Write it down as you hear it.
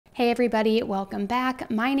Hey everybody, welcome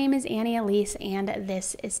back. My name is Elise and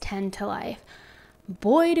this is 10 to Life.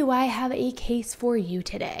 Boy, do I have a case for you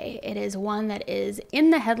today. It is one that is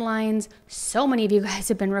in the headlines. So many of you guys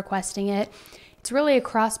have been requesting it. It's really a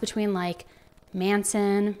cross between like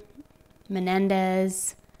Manson,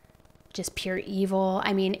 Menendez, just pure evil.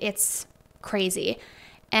 I mean, it's crazy.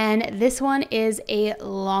 And this one is a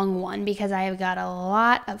long one because I have got a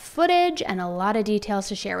lot of footage and a lot of details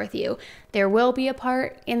to share with you. There will be a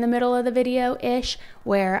part in the middle of the video-ish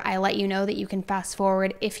where I let you know that you can fast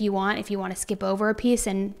forward if you want to skip over a piece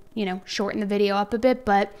and, shorten the video up a bit,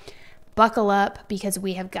 but buckle up because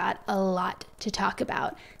we have got a lot to talk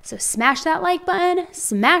about. So smash that like button,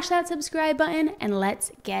 smash that subscribe button, and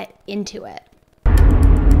let's get into it.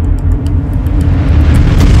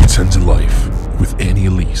 10 to Life with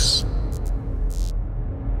Elise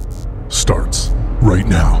starts right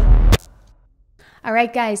now. All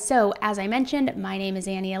right, guys, so as I mentioned, my name is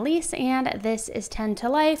Elise, and this is 10 to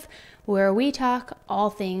Life, where we talk all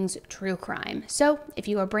things true crime. So if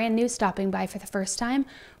you are brand new stopping by for the first time,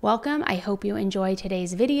 welcome. I hope you enjoy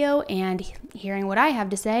today's video and hearing what I have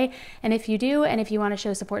to say. And if you do, and if you want to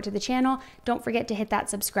show support to the channel, don't forget to hit that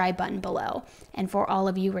subscribe button below. And for all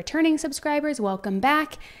of you returning subscribers, welcome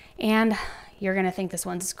back. And you're going to think this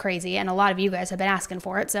one's crazy, and a lot of you guys have been asking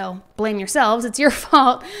for it, so blame yourselves. It's your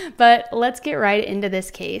fault. But let's get right into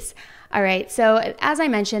this case. All right, so as I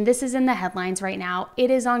mentioned, this is in the headlines right now.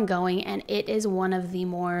 It is ongoing, and it is one of the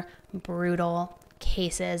more brutal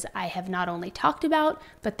cases I have not only talked about,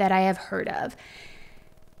 but that I have heard of.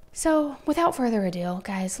 So without further ado,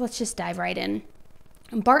 guys, let's just dive right in.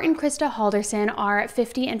 Bart and Krista Halderson are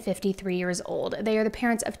 50 and 53 years old. They are the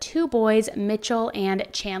parents of two boys, Mitchell and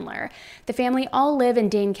Chandler. The family all live in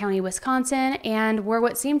Dane County, Wisconsin, and were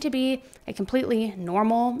what seemed to be a completely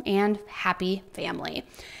normal and happy family.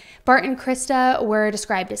 Bart and Krista were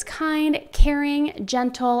described as kind, caring,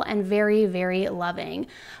 gentle, and very, very loving.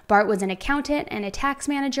 Bart was an accountant and a tax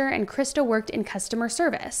manager, and Krista worked in customer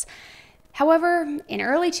service. However, in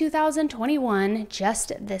early 2021,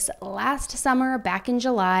 just this last summer, back in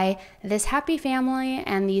July, this happy family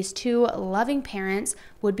and these two loving parents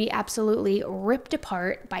would be absolutely ripped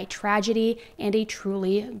apart by tragedy and a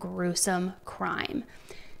truly gruesome crime.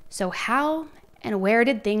 So how and where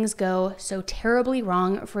did things go so terribly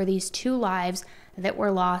wrong for these two lives that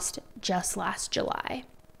were lost just last July?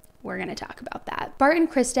 We're going to talk about that. Bart and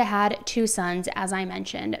Krista had two sons, as I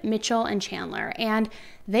mentioned, Mitchell and Chandler, and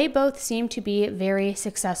they both seem to be very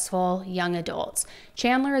successful young adults.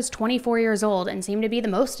 Chandler is 24 years old and seemed to be the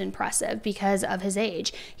most impressive because of his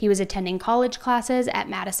age. He was attending college classes at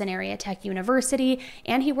Madison Area Tech University,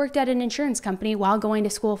 and he worked at an insurance company while going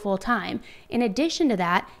to school full time. In addition to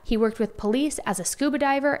that, he worked with police as a scuba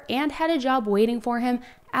diver and had a job waiting for him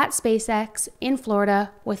at SpaceX in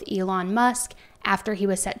Florida with Elon Musk after he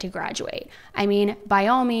was set to graduate. I mean, by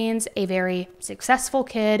all means, a very successful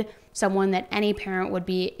kid, someone that any parent would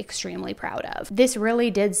be extremely proud of. This really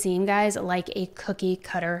did seem, guys, like a cookie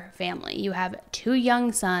cutter family. You have two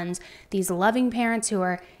young sons, these loving parents who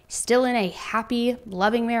are still in a happy,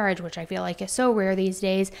 loving marriage, which I feel like is so rare these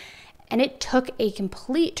days. And it took a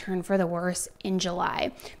complete turn for the worse in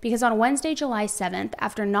July, because on Wednesday, July 7th,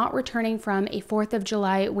 after not returning from a 4th of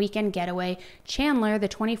July weekend getaway, Chandler, the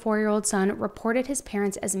 24-year-old son, reported his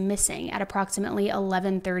parents as missing at approximately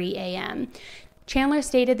 11:30 a.m. Chandler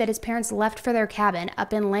stated that his parents left for their cabin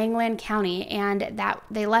up in Langland County and that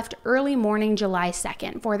they left early morning July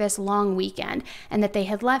 2nd for this long weekend, and that they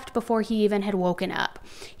had left before he even had woken up.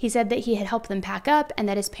 He said that he had helped them pack up and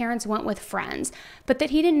that his parents went with friends, but that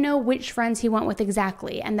he didn't know which friends he went with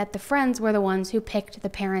exactly, and that the friends were the ones who picked the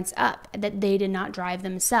parents up, that they did not drive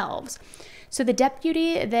themselves. So the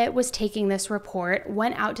deputy that was taking this report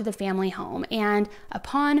went out to the family home, and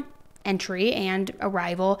upon entry and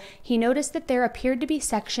arrival, he noticed that there appeared to be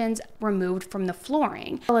sections removed from the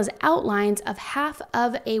flooring, as well as outlines of half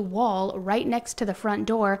of a wall right next to the front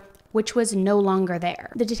door, which was no longer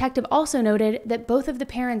there. The detective also noted that both of the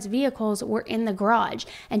parents' vehicles were in the garage,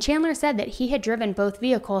 and Chandler said that he had driven both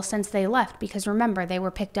vehicles since they left because, remember, they were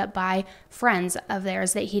picked up by friends of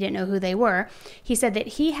theirs that he didn't know who they were. He said that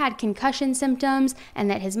he had concussion symptoms and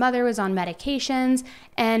that his mother was on medications,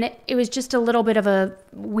 and it was just a little bit of a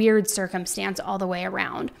weird circumstance all the way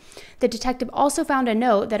around. The detective also found a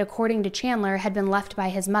note that, according to Chandler, had been left by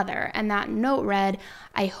his mother, and that note read,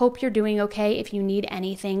 "I hope you're doing okay. If you need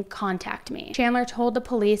anything, contact me. Chandler told the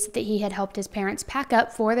police that he had helped his parents pack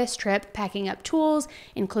up for this trip, packing up tools,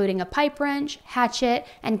 including a pipe wrench, hatchet,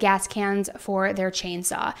 and gas cans for their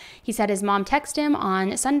chainsaw. He said his mom texted him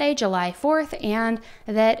on Sunday, July 4th, and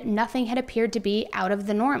that nothing had appeared to be out of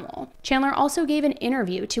the normal. Chandler also gave an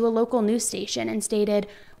interview to a local news station and stated,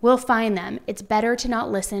 "We'll find them. It's better to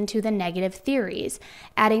not listen to the negative theories,"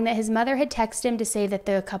 adding that his mother had texted him to say that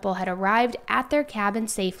the couple had arrived at their cabin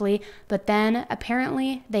safely, but then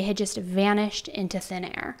apparently they had just vanished into thin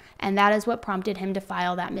air. And that is what prompted him to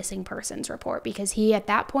file that missing persons report, because he at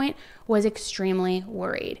that point was extremely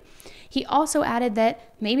worried. He also added that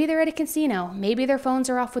maybe they're at a casino, maybe their phones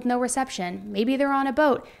are off with no reception, maybe they're on a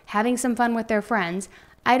boat having some fun with their friends.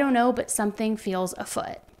 I don't know, but something feels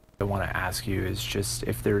afoot. I want to ask you is just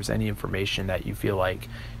if there's any information that you feel like,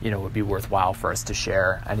 would be worthwhile for us to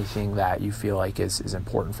share, anything that you feel like is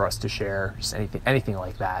important for us to share, just anything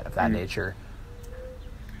like that, of that nature.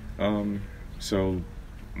 So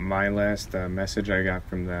my last message I got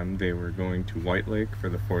from them, they were going to White Lake for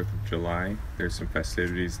the 4th of July. There's some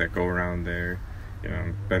festivities that go around there,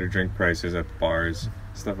 better drink prices at the bars,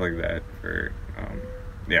 stuff like that for,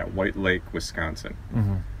 White Lake, Wisconsin.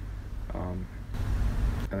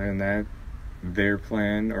 Other than that, their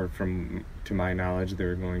plan, or to my knowledge, they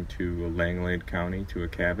were going to Langlade County to a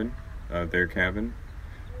cabin, their cabin.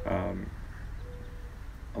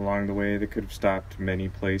 Along the way, they could have stopped many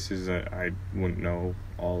places. I wouldn't know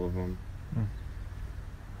all of them.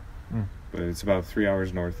 But it's about 3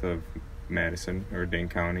 hours north of Madison, or Dane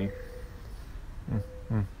County.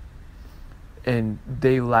 And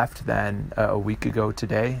they left then a week ago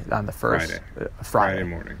today, on the 1st? Friday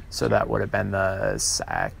morning. So that would have been the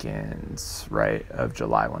 2nd, right, of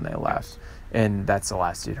July when they left. And that's the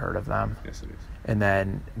last you'd heard of them? Yes, it is. And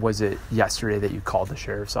then was it yesterday that you called the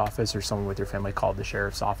sheriff's office, or someone with your family called the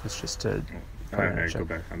sheriff's office just to... I go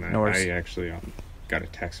back on that. I actually got a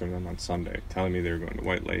text from them on Sunday telling me they were going to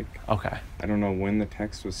White Lake. Okay. I don't know when the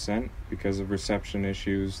text was sent because of reception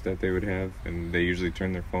issues that they would have, and they usually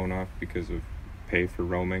turn their phone off because of pay for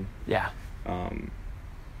roaming. Yeah.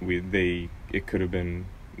 It could have been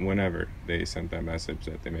whenever they sent that message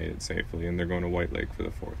that they made it safely, and they're going to White Lake for the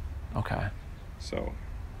 4th. Okay. So.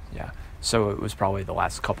 Yeah. So it was probably the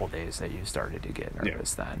last couple of days that you started to get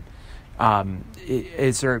nervous then.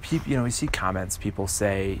 Is there people, we see comments, people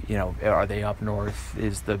say, are they up north?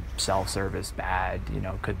 Is the cell service bad?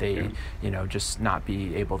 Could they, just not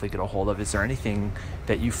be able to get a hold of? Is there anything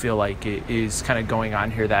that you feel like is kind of going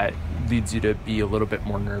on here that leads you to be a little bit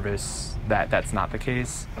more nervous that that's not the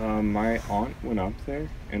case? My aunt went up there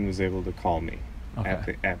and was able to call me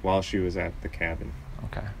while she was at the cabin.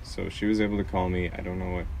 Okay. So she was able to call me. I don't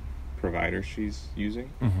know what provider she's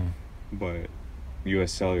using, but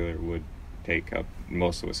U.S. Cellular would take up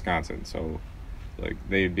most of Wisconsin, so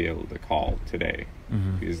they'd be able to call today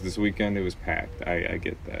because this weekend it was packed. I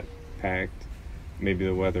get that, packed. Maybe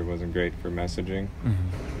the weather wasn't great for messaging.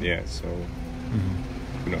 So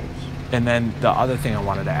who knows. And then the other thing I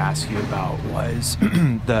wanted to ask you about was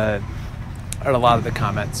a lot of the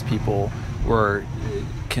comments, people were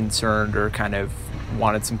concerned or kind of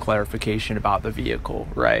wanted some clarification about the vehicle,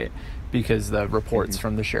 right? Because the reports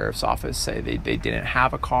from the sheriff's office say they didn't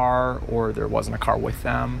have a car, or there wasn't a car with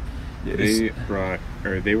them. They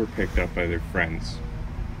were picked up by their friends,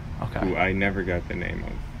 who I never got the name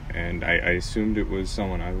of, and I assumed it was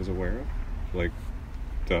someone I was aware of, like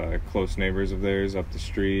the close neighbors of theirs up the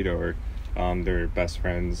street, or their best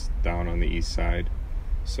friends down on the east side.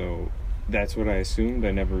 So that's what I assumed.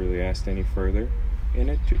 I never really asked any further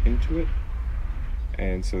into it.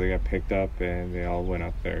 And so they got picked up, and they all went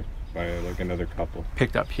up there by another couple.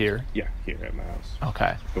 Picked up here? Yeah, here at my house.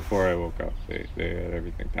 Okay. Before I woke up, they had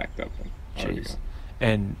everything packed up and already gone.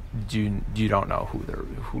 And you don't know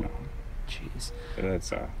who? No. Jeez.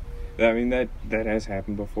 That's that has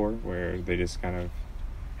happened before, where they just kind of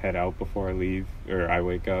head out before I leave, or I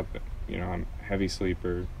wake up. I'm a heavy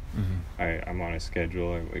sleeper. I'm on a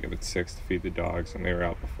schedule. I wake up at 6 to feed the dogs, and they were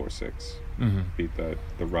out before 6. Beat the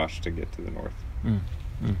rush to get to the north.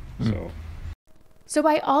 So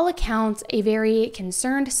by all accounts, a very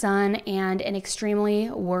concerned son and an extremely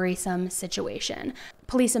worrisome situation.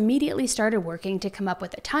 Police immediately started working to come up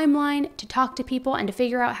with a timeline, to talk to people, and to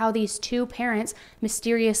figure out how these two parents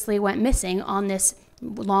mysteriously went missing on this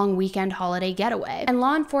long weekend holiday getaway. And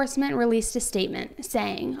law enforcement released a statement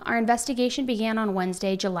saying, "Our investigation began on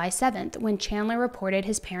Wednesday, July 7th, when Chandler reported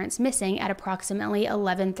his parents missing at approximately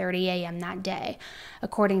 11:30 a.m. that day.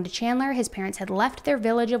 According to Chandler, his parents had left their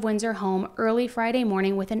Village of Windsor home early Friday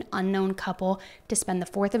morning with an unknown couple to spend the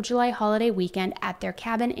 4th of July holiday weekend at their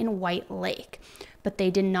cabin in White Lake. but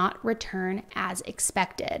they did not return as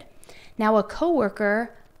expected. Now, a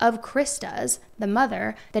coworker of Krista's, the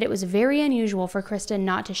mother, that it was very unusual for Krista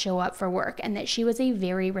not to show up for work and that she was a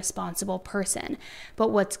very responsible person. But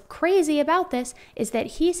what's crazy about this is that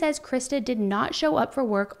he says Krista did not show up for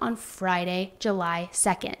work on Friday, July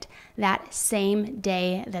 2nd, that same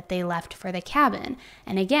day that they left for the cabin.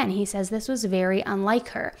 And again, he says this was very unlike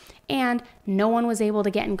her, and no one was able to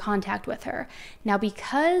get in contact with her. Now,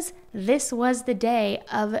 because this was the day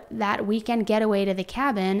of that weekend getaway to the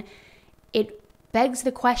cabin, it begs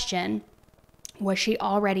the question, was she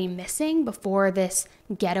already missing before this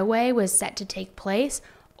getaway was set to take place?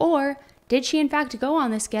 Or did she in fact go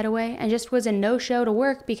on this getaway and just was a no-show to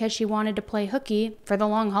work because she wanted to play hooky for the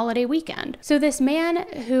long holiday weekend? So this man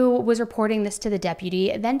who was reporting this to the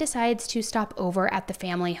deputy then decides to stop over at the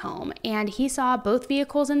family home, and he saw both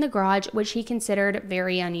vehicles in the garage, which he considered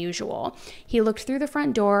very unusual. He looked through the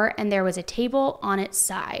front door and there was a table on its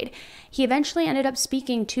side. He eventually ended up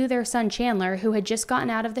speaking to their son Chandler, who had just gotten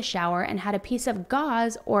out of the shower and had a piece of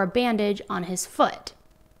gauze or a bandage on his foot.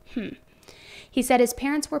 He said his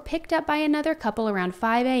parents were picked up by another couple around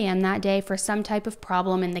 5 a.m. that day for some type of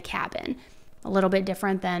problem in the cabin. A little bit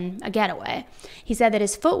different than a getaway. He said that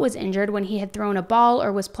his foot was injured when he had thrown a ball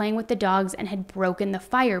or was playing with the dogs and had broken the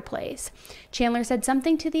fireplace. Chandler said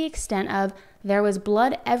something to the extent of, there was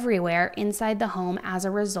blood everywhere inside the home as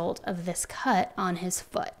a result of this cut on his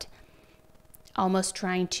foot. Almost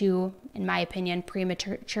trying to, in my opinion,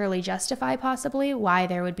 prematurely justify possibly why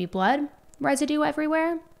there would be blood residue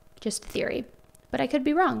everywhere. Just a theory, but I could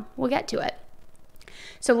be wrong. We'll get to it.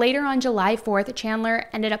 So later on July 4th, Chandler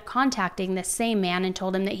ended up contacting this same man and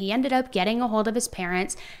told him that he ended up getting a hold of his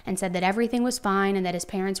parents and said that everything was fine and that his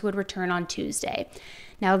parents would return on Tuesday.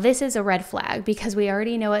 Now, this is a red flag because we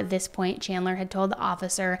already know at this point Chandler had told the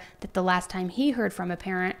officer that the last time he heard from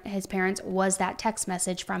his parents was that text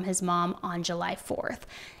message from his mom on July 4th.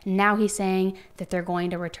 Now he's saying that they're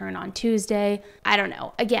going to return on Tuesday. I don't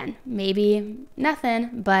know. Again, maybe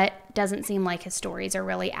nothing, but doesn't seem like his stories are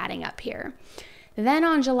really adding up here. Then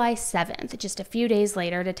on July 7th, just a few days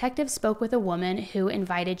later, detectives spoke with a woman who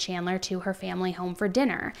invited Chandler to her family home for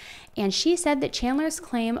dinner. And she said that Chandler's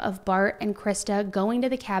claim of Bart and Krista going to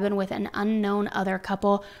the cabin with an unknown other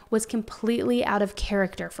couple was completely out of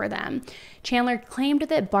character for them. Chandler claimed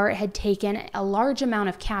that Bart had taken a large amount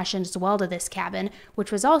of cash as well to this cabin,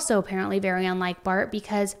 which was also apparently very unlike Bart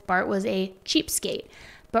because Bart was a cheapskate.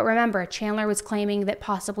 But remember, Chandler was claiming that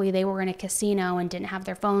possibly they were in a casino and didn't have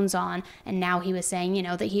their phones on, and now he was saying,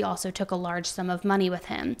 that he also took a large sum of money with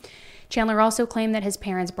him. Chandler also claimed that his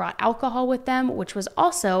parents brought alcohol with them, which was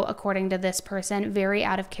also, according to this person, very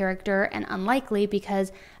out of character and unlikely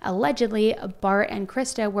because allegedly Bart and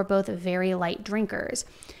Krista were both very light drinkers.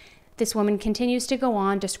 This woman continues to go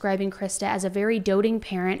on describing Krista as a very doting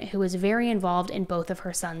parent who was very involved in both of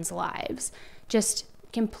her sons' lives. Just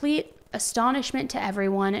complete astonishment to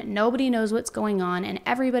everyone. Nobody knows what's going on, and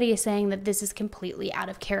everybody is saying that this is completely out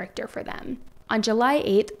of character for them. On July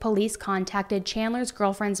 8th, police contacted Chandler's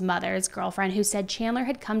girlfriend's mother's girlfriend, who said Chandler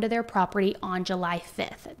had come to their property on July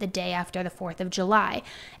 5th, the day after the 4th of July,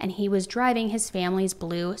 and he was driving his family's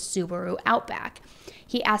blue Subaru Outback.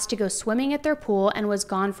 He asked to go swimming at their pool and was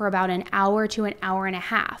gone for about an hour to an hour and a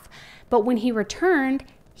half. But when he returned,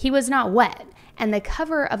 he was not wet, and the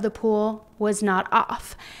cover of the pool was not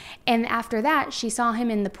off. And after that, she saw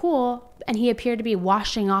him in the pool and he appeared to be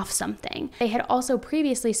washing off something. They had also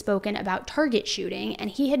previously spoken about target shooting,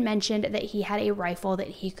 and he had mentioned that he had a rifle that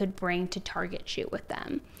he could bring to target shoot with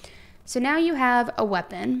them. So now you have a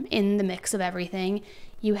weapon in the mix of everything.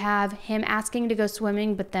 You have him asking to go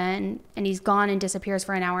swimming, and he's gone and disappears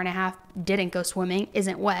for an hour and a half, didn't go swimming,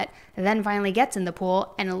 isn't wet, then finally gets in the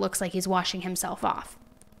pool and it looks like he's washing himself off.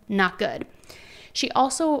 Not good. She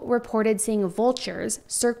also reported seeing vultures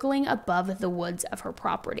circling above the woods of her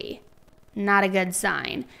property. Not a good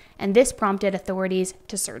sign, and this prompted authorities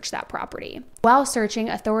to search that property. While searching,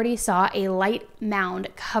 authorities saw a light mound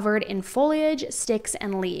covered in foliage, sticks,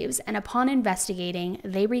 and leaves, and upon investigating,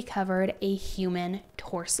 they recovered a human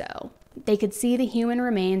torso. They could see the human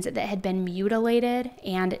remains that had been mutilated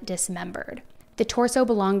and dismembered. The torso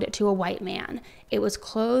belonged to a white man. It was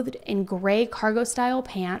clothed in gray cargo-style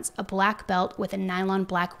pants, a black belt with a nylon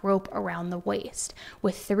black rope around the waist,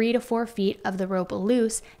 with 3 to 4 feet of the rope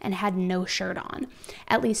loose, and had no shirt on.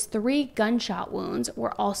 At least 3 gunshot wounds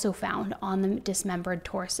were also found on the dismembered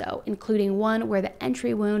torso, including one where the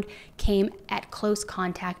entry wound came at close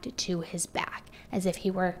contact to his back. as if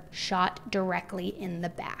he were shot directly in the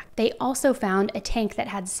back. They also found a tank that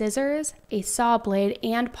had scissors, a saw blade,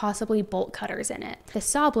 and possibly bolt cutters in it. The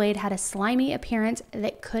saw blade had a slimy appearance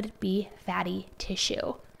that could be fatty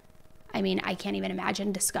tissue. I mean, I can't even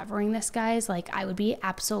imagine discovering this, guys. Like, I would be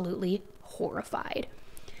absolutely horrified.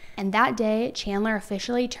 And that day, Chandler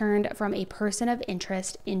officially turned from a person of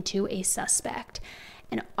interest into a suspect.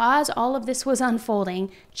 And as all of this was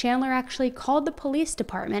unfolding, Chandler actually called the police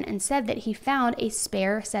department and said that he found a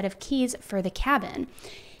spare set of keys for the cabin.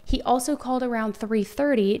 He also called around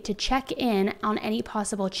 3:30 to check in on any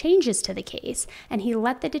possible changes to the case, and he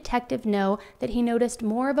let the detective know that he noticed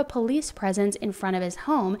more of a police presence in front of his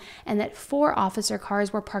home and that 4 officer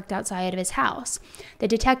cars were parked outside of his house. The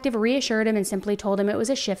detective reassured him and simply told him it was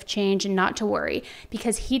a shift change and not to worry,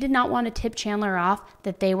 because he did not want to tip Chandler off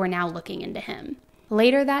that they were now looking into him.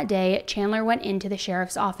 Later that day, Chandler went into the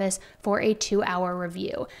sheriff's office for a 2-hour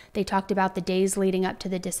review. They talked about the days leading up to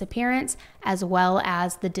the disappearance, as well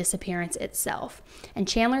as the disappearance itself. And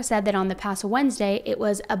Chandler said that on the past Wednesday, it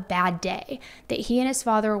was a bad day, that he and his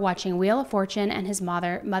father were watching Wheel of Fortune and his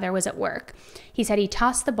mother was at work. He said he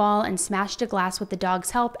tossed the ball and smashed a glass with the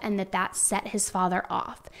dog's help, and that set his father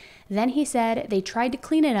off. Then he said they tried to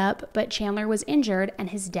clean it up, but Chandler was injured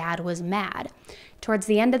and his dad was mad. Towards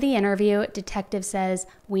the end of the interview, detective says,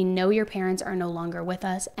 "We know your parents are no longer with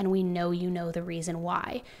us, and we know you know the reason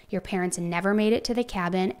why. Your parents never made it to the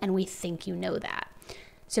cabin, and we think you know that."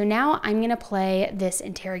 So now I'm going to play this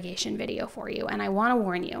interrogation video for you, and I want to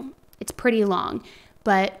warn you, it's pretty long,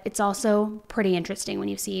 but it's also pretty interesting when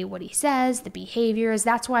you see what he says, the behaviors.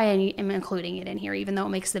 That's why I am including it in here, even though it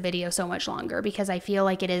makes the video so much longer, because I feel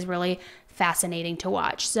like it is really fascinating to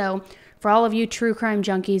watch. So for all of you true crime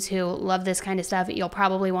junkies who love this kind of stuff, you'll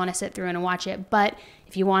probably want to sit through and watch it. But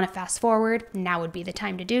if you want to fast forward, now would be the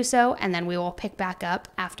time to do so, and then we will pick back up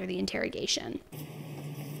after the interrogation.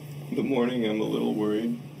 In the morning, I'm a little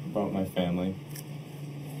worried about my family.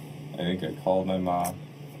 I think I called my mom.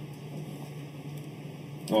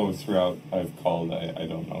 Oh, throughout I've called, I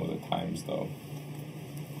don't know the times though.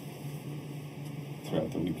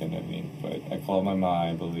 Throughout the weekend, I mean. But I called my mom,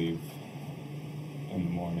 I believe, in the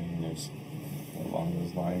morning. There's along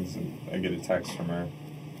those lines, and I get a text from her.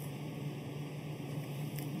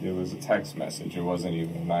 It was a text message. It wasn't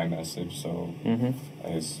even my message, so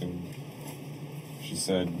I assumed. She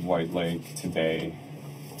said White Lake today,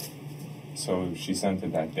 so she sent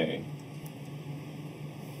it that day.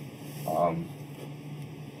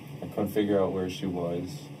 I couldn't figure out where she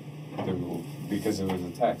was because it was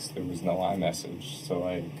a text. There was no iMessage, so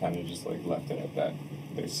I kind of just like left it at that.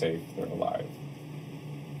 They're safe. They're alive.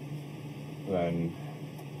 Then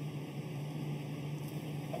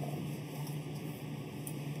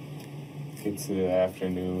get to the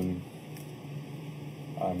afternoon.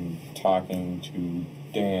 I'm talking to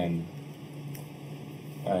Dan.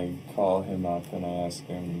 I call him up and I ask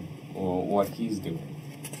him, well, what he's doing.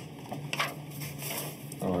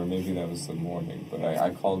 Or maybe that was the morning, but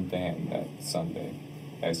I called Dan that Sunday,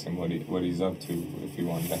 asked him what he's up to, if he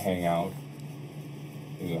wanted to hang out.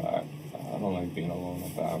 I don't like being alone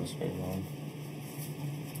at the house very long.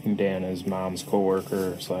 Dan is mom's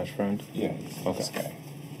coworker / friend? Yeah, okay. This guy.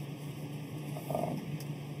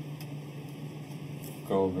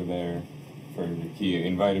 Go over there he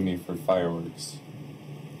invited me for fireworks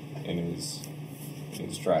in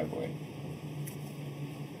his driveway.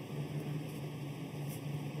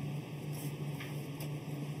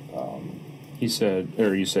 You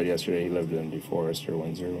said yesterday he lived in DeForest or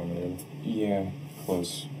Windsor, one or the other? Yeah,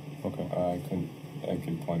 close. Okay. I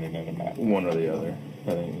could point it at a map. One or the other,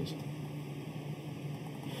 I think it is.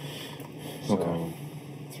 So,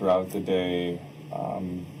 throughout the day,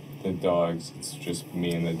 the dogs, it's just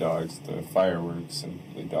me and the dogs, the fireworks, and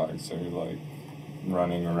the dogs are like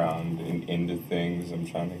running around into things. I'm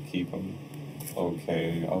trying to keep them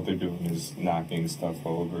okay. All they're doing is knocking stuff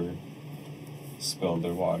over, spilled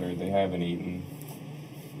their water. They haven't eaten.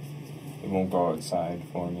 They won't go outside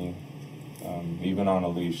for me. Even on a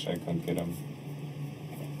leash, I couldn't get them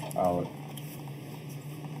out.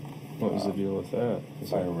 What was the deal with that? The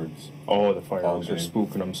fireworks. Oh, the fireworks are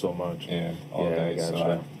spooking them so much. Yeah, all day. Gotcha.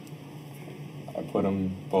 So I put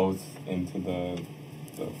them both into the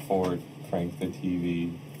Ford, cranked the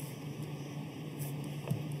TV.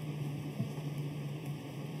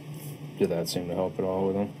 Did that seem to help at all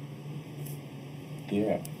with them?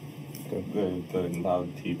 Yeah. The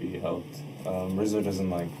loud TV helped. Rizzo doesn't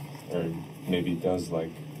like, or maybe does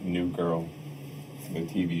like New Girl, the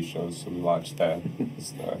TV show, so we watched that.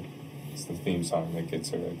 It's the theme song that gets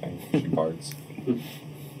her, I think. She barks.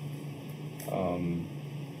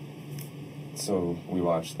 So we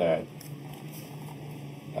watched that.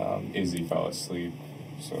 Izzy fell asleep,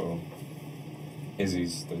 so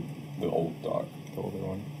Izzy's the old dog, the older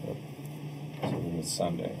one. Yep. So it was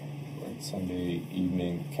Sunday. Like Sunday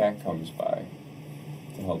evening, Kat comes by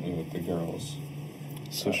to help me with the girls.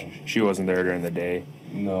 So she wasn't there during the day?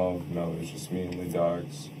 No, it was just me and the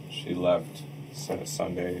dogs. She left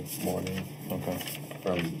Sunday morning. Okay.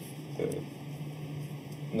 From the...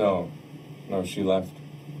 No, she left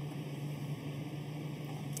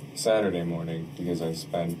Saturday morning because I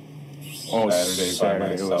spent Saturday by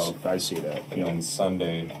myself. I see that. And then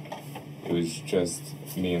Sunday, it was just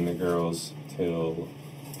me and the girls till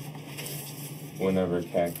whenever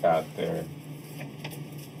Kat got there.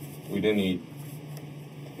 We didn't eat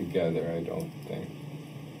together, I don't think.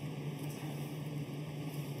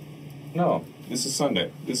 No, this is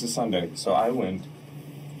Sunday. So I went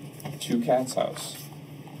to Kat's house.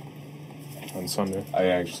 On Sunday?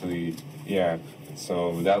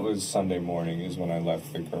 So that was Sunday morning is when I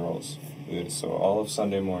left the girls. So all of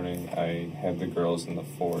Sunday morning, I had the girls in the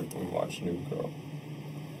fort. We watched New Girl.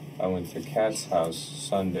 I went to Kat's house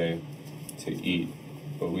Sunday to eat,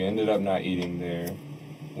 but we ended up not eating there.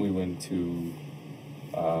 We went to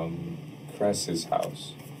Cress's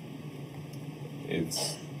house.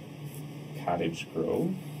 It's Cottage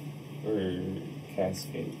Grove or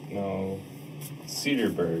Cascade? No,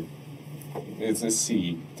 Cedarburg. It's a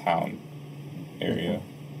sea town area.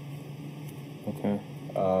 Okay.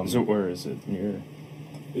 So where is it? Near?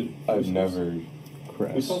 I've never.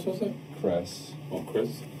 Cress. Whose house was that? Cress. Oh,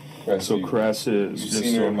 Chris? Cress. So Cress is. You've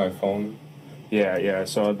seen her on my phone? Yeah. I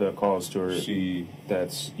saw the calls to her.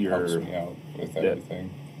 That's your. Helps me out with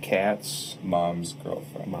everything. Kat's mom's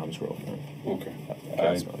girlfriend. Okay.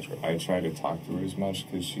 I try to talk to her as much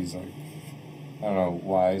because she's like, I don't know,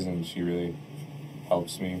 wise, and she really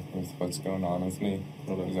helps me with what's going on with me.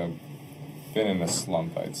 Because I've been in a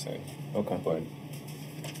slump, I'd say. Okay. But.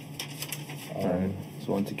 Alright.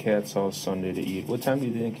 So went to Kat's house Sunday to eat. What time do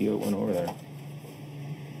you think you went over there?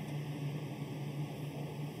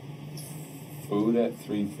 Food at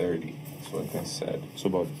 3:30. That's what they said. So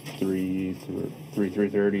about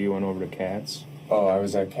 3:30 you went over to Kat's? Oh, I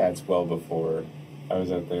was at Kat's well before. I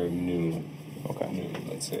was at there noon. Okay. Noon,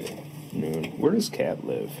 let's say. Noon. Where does Kat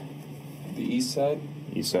live? The east side?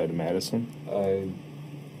 East side of Madison?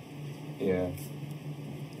 Yeah.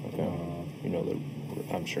 Okay.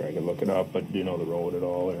 I'm sure I could look it up, but do you know the road at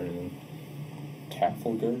all or anything?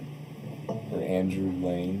 Trafalgar? Or Andrew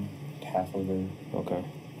Lane? Trafalgar? Okay.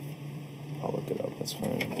 I'll look it up, that's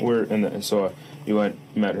fine. So you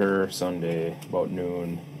met her Sunday about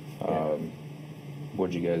noon.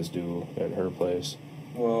 What'd you guys do at her place?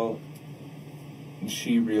 Well,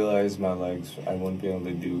 she realized my legs, I wouldn't be able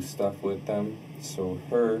to do stuff with them. So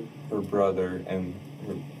her brother, and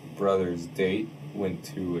her brother's date went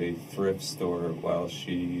to a thrift store while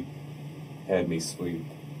she had me sleep.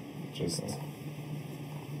 Just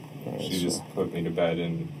put me to bed,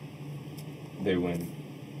 and they went.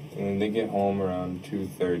 And then they get home around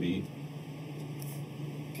 2:30.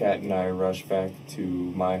 Kat and I rush back to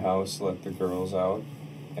my house, let the girls out,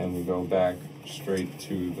 and we go back straight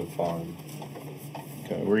to the farm.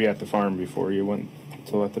 Okay, were you at the farm before you went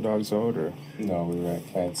to let the dogs out, or? No, we were at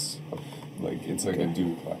Kat's. It's like a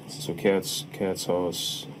duplex. So Kat's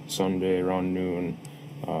house Sunday around noon.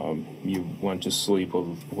 You went to sleep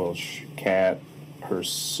with Kat, her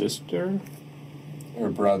sister, her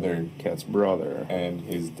brother, Kat's brother, and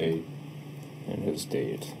his date.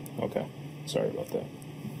 Okay, sorry about that.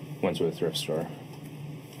 Went to a thrift store.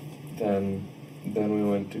 Then we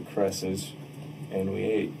went to Cress's, and we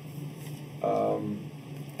ate.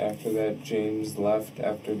 After that, James left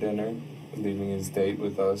after dinner, leaving his date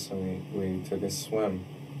with us, and we took a swim.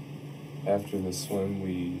 After the swim,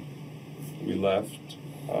 we left,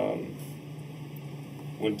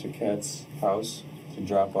 went to Kat's house to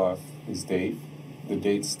drop off his date. The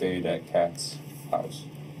date stayed at Kat's house.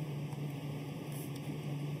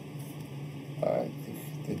 I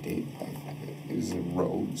think the date is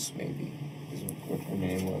Rose, maybe, is what her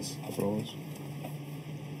name was. Rose.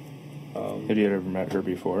 Had you ever met her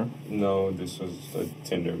before? No, this was a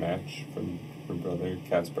Tinder match from her brother,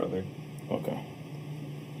 Kat's brother. Okay.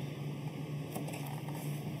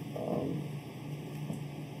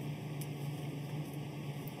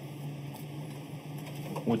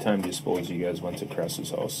 What time do you suppose you guys went to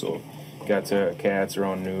Cress's house? So, got to Kat's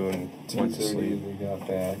around noon, went to sleep. We got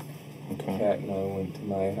back. Okay. Kat and I went to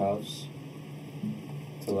my house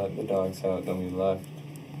to let the dogs out, then we left.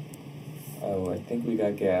 I think we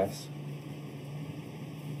got gas.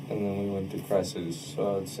 And then we went to Cress's.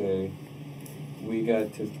 So I'd say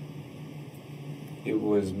it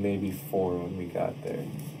was maybe 4 when we got there.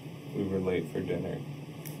 We were late for dinner.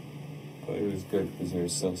 But it was good because they were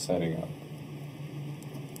still setting up.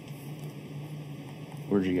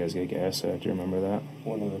 Where'd you guys get gas at? Do you remember that?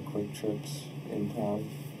 One of the quick trips in town.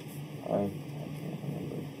 I can't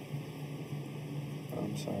remember.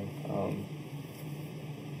 I'm sorry.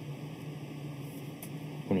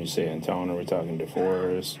 When you say in town, are we talking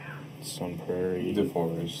DeForest, Sun Prairie?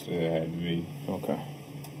 DeForest, it had to be. Okay.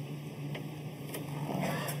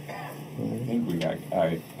 I think we got.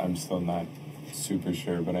 I'm still not super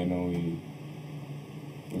sure, but I know we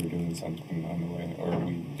were doing something on the way, or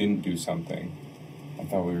we didn't do something. I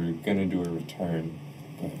thought we were gonna do a return,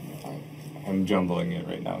 but I'm jumbling it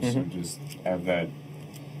right now. So just have that.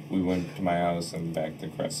 We went to my house and back to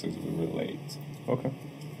Cress's. We were late. Okay.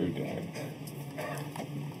 For dinner.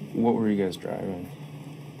 What were you guys driving?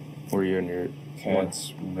 Were you in your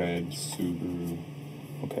Cat's red Subaru?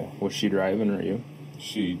 Okay. Was she driving or you?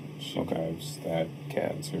 She drives that.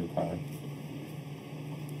 Cat's her car.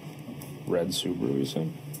 Red Subaru, you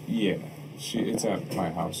said? Yeah. It's at my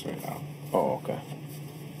house right now. Oh, okay.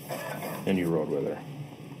 And you rode with her?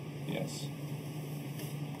 Yes.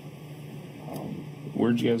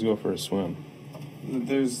 Where'd you guys go for a swim?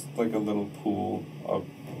 There's like a little pool up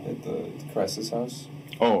at the Cress's house.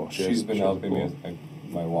 Oh, she's been helping me with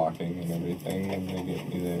my walking and everything, and they get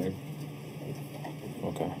me there.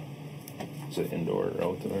 Okay. Is it indoor or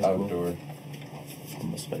outdoor? Outdoor. It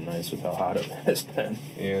must have been nice with how hot it has been.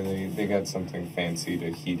 Yeah, they got something fancy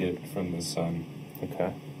to heat it from the sun.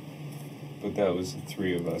 Okay. But that was the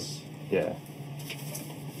three of us. Yeah.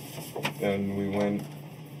 Then we went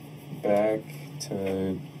back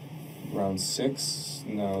to around 6,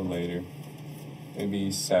 no, later.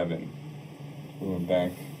 Maybe 7. We went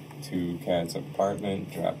back to Kat's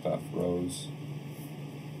apartment, dropped off Rose,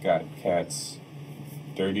 got Kat's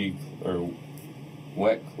dirty or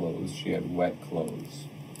wet clothes. She had wet clothes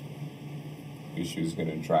because she was going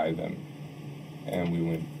to dry them. And we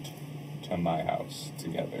went to my house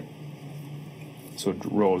together. So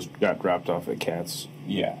Rose got dropped off at Kat's?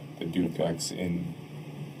 Yeah, the duplex in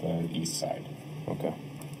the east side. Okay.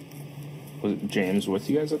 Was James with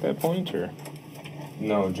you guys at that point, or?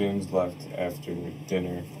 No, James left after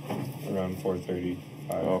dinner around 4:35.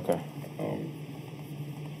 Oh, okay.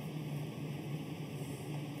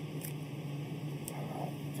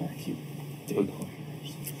 Gotta keep digging.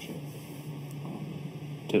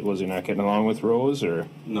 Was he not getting along with Rose, or?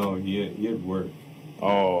 No, he had work.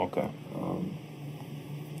 Oh, okay. Well,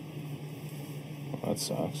 that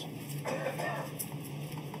sucks.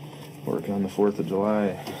 Working on the 4th of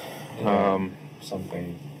July.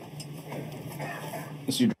 Something.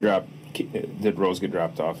 So did Rose get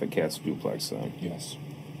dropped off at Kat's duplex then? Yes.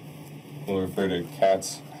 We'll refer to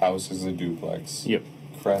Kat's house as a duplex. Yep.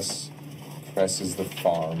 Cress is the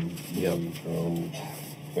farm. Yep. We grow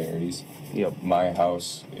berries. Yep. My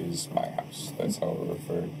house is my house. That's how we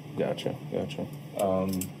refer. Gotcha.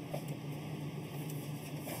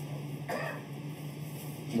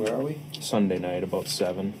 Where are we? Sunday night about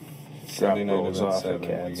 7. Sunday night Rose about off 7. at We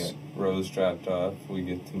Kat's. get Rose dropped off. We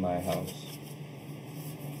get to my house.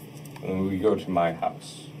 And we go to my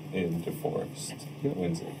house in DeForest,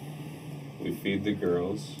 Windsor. We feed the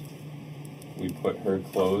girls. We put her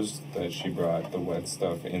clothes that she brought, the wet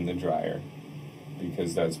stuff, in the dryer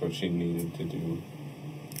because that's what she needed to do.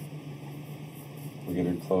 We get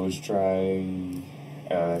her clothes dry.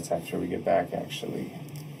 That's after we get back, actually.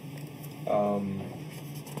 And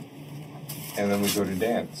then we go to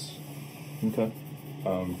dance. Okay.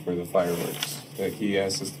 For the fireworks. Like he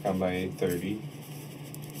asked us to come by 8:30.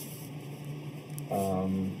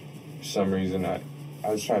 For some reason, I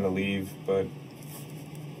was trying to leave, but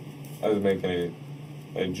I was making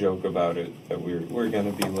a joke about it that we're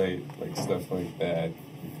gonna be late, like stuff like that,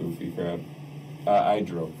 goofy crap. I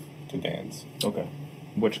drove to dance. Okay.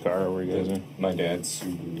 Which car were you guys in? My dad's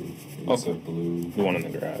Subaru. It's a blue. The one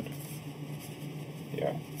in the garage.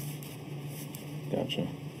 Yeah. Gotcha.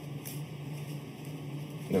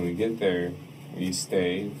 Then we get there, we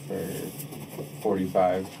stay for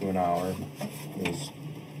 45 to an hour.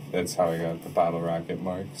 That's how I got the bottle rocket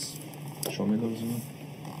marks. Show me those again.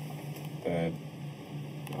 That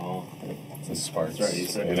the sparks. That's right, you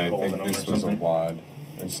said and I think them this or was something. a wad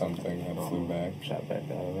or something that flew back. Shot back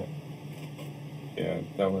out of it. Yeah,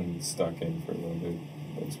 that one stuck in for a little bit.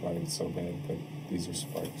 That's why it's so bad, but these are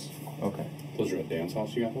sparks. Okay. Those are at Dan's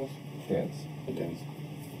house you got those? Yes. At Dan's.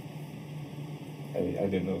 I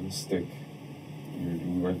didn't know the stick.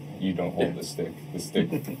 You don't hold the stick. The stick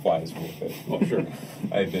flies with it. Oh, sure.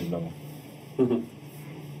 I didn't know.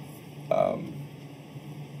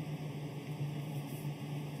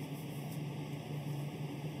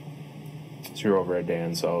 So you're over at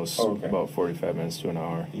Dan's house Okay. about 45 minutes to an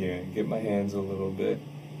hour. Yeah, get my hands a little bit.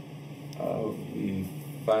 We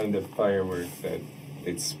find a firework that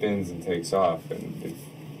it spins and takes off, and it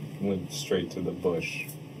went straight to the bush.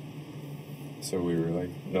 So we were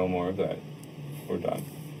like, no more of that. We're done.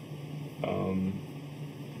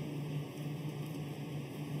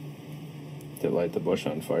 Did it light the bush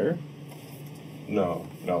on fire? No,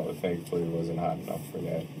 thankfully it wasn't hot enough for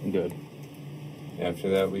that. Good. After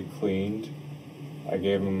that, we cleaned. I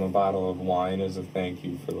gave him a bottle of wine as a thank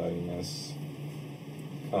you for letting us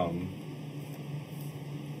come.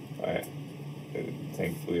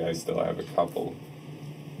 Thankfully, I still have a couple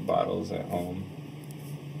bottles at home.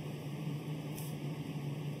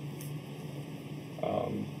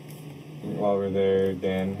 While we're there,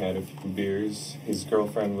 Dan had a few beers. His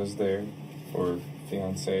girlfriend was there, or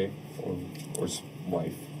fiance, or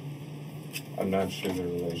wife. I'm not sure the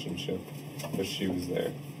relationship, but she was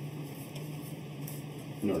there.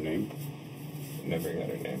 No name? Never got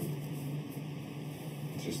her name.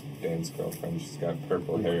 Just Dan's girlfriend. She's got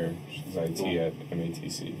purple hair. She's IT at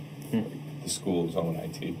MATC. Like, the school's own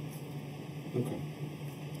IT. Okay.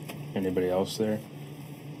 Anybody else there?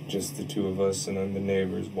 Just the two of us, and then the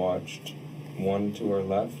neighbors watched. One to our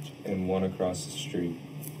left and one across the street.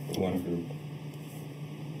 One group.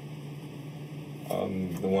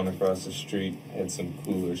 The one across the street had some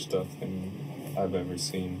cooler stuff than I've ever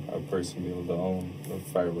seen a person be able to own,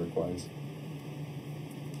 firework-wise.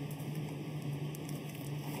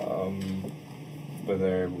 But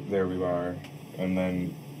there we are, and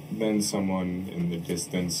then someone in the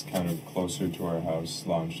distance, kind of closer to our house,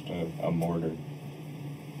 launched a mortar,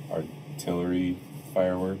 artillery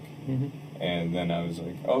firework, and then I was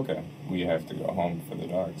like, okay, we have to go home for the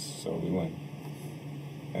dogs, so we went,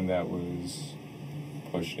 and that was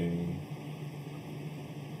pushing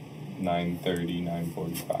 9:30,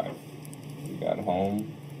 9:45. We got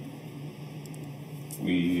home.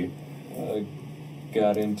 We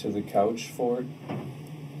got into the couch fort.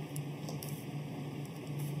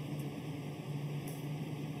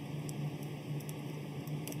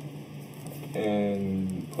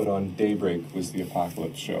 And put on Daybreak, was the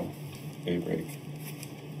apocalypse show. Daybreak.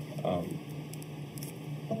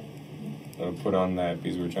 Put on that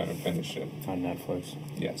because we were trying to finish it. On Netflix.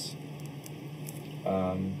 Yes.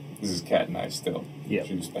 This is Kat and I still. Yep.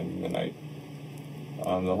 She was spending the night.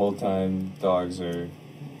 The whole time, dogs are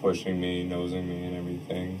pushing me, nosing me, and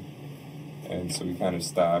everything. And so we kind of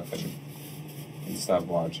stop and stop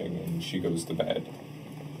watching, and she goes to bed.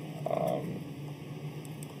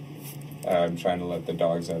 I'm trying to let the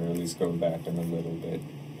dogs out, or at least go back in a little bit.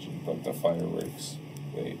 But the fireworks,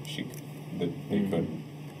 they couldn't.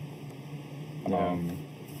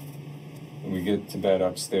 We get to bed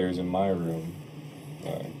upstairs in my room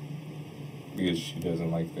because she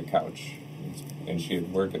doesn't like the couch, and she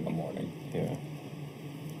had work in the morning. Yeah.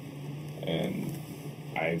 And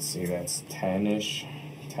I'd say that's 10-ish,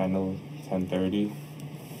 10:30,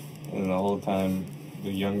 and the whole time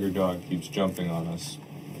the younger dog keeps jumping on us.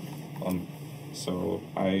 So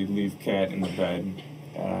I leave Kat in the bed,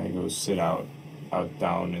 and I go sit out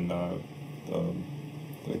down in the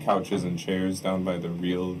couches and chairs down by the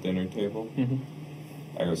real dinner table.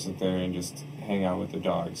 I go sit there and just hang out with the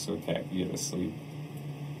dogs so Kat can get asleep.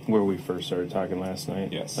 Where we first started talking last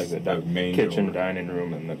night? Yes. Like the main kitchen, door. dining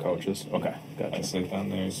room, and the couches? Okay, gotcha. I sit down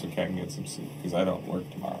there so Kat can get some sleep, because I don't work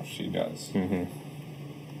tomorrow. She does.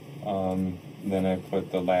 Then I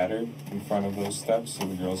put the ladder in front of those steps so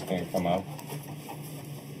the girls can't come up.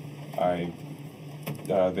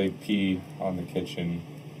 They pee on the kitchen,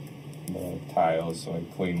 the tiles, so I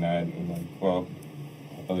clean that, and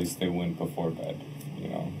at least they went before bed,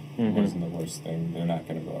 It wasn't the worst thing. They're not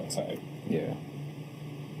going to go outside. Yeah.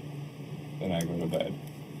 Then I go to bed.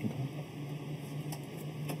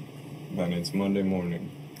 Then it's Monday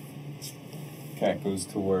morning. Kat goes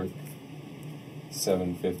to work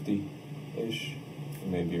 7:50-ish,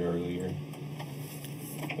 maybe earlier.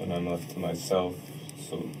 Then I'm left to myself,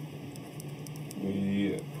 so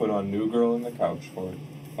we put on New Girl in the couch fort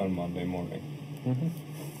on Monday morning.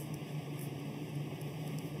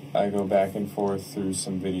 I go back and forth through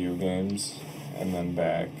some video games, and then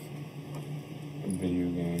back. Video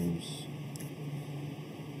games.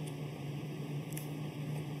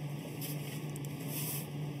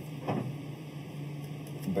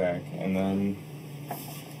 Back, and then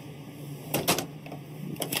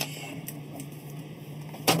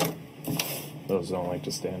Those don't like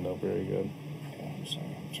to stand up very good. yeah, I'm sorry,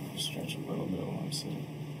 I'm trying to stretch a little bit while I'm sitting.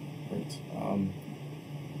 Hurts.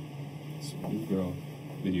 So New Girl,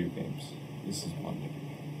 video games. This is Monday.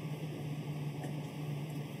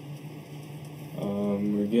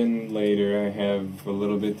 We're getting later. I have a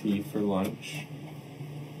little bit to eat for lunch.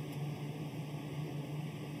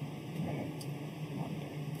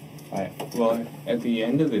 Well, at the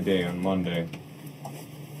end of the day on Monday,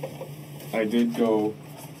 I did go,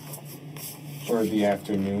 for the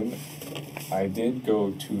afternoon, I did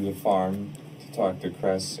go to the farm to talk to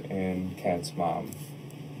Cress and Kat's mom.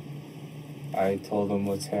 I told them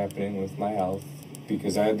what's happening with my health,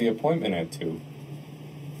 because I had the appointment at 2.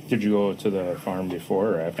 Did you go to the farm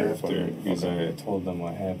before or after? After, because I told them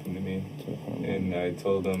what happened to me. And I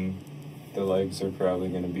told them the legs are probably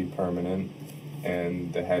going to be permanent,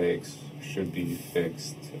 and the headaches should be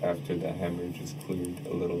fixed after the hemorrhage is cleared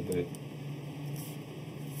a little bit.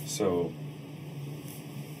 So,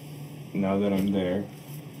 now that I'm there,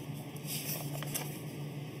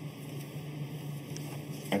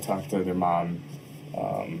 I talked to their mom,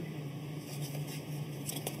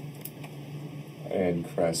 and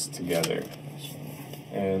Cress together.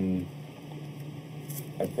 And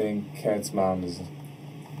I think Kat's mom is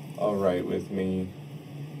alright with me.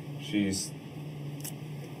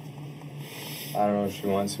 I don't know, she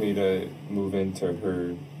wants me to move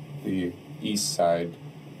into the east side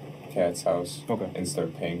Kat's house. Okay. And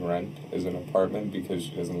start paying rent as an apartment, because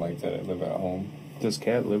she doesn't like that I live at home. Does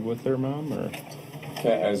Kat live with their mom, or?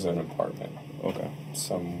 Kat has an apartment. Okay.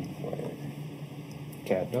 Somewhere.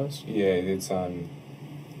 Kat does? Yeah, it's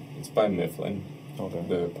by Mifflin. Okay.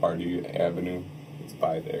 The Party Avenue. It's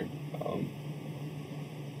by there.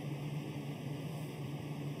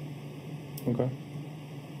 Okay.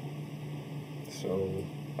 So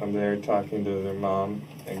I'm there talking to their mom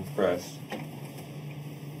and Cress.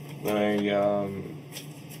 Then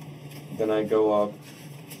I go up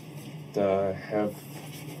to have,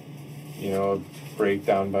 a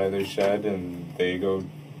breakdown by their shed, and they go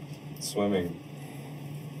swimming.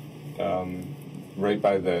 Right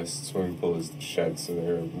by the swimming pool is the shed,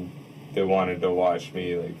 so they wanted to watch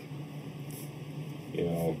me,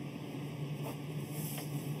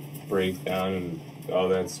 break down and all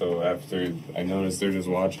that. So after I noticed they're just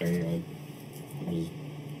watching, I just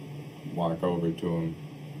walk over to them.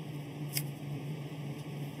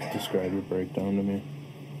 Describe your breakdown to me.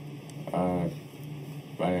 I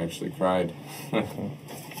actually cried.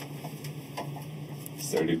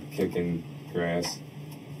 Started kicking grass,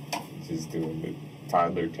 just doing the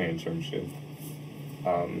toddler tantrum shit.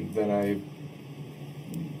 Then I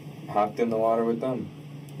hopped in the water with them.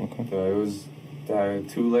 Okay. It was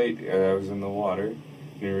too late. I was in the water, and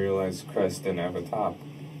I realized Cress didn't have a top.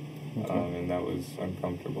 Okay. And that was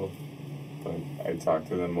uncomfortable. But I talked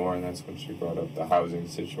to them more, and that's when she brought up the housing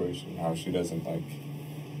situation, how she doesn't like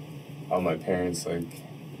how my parents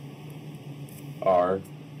are.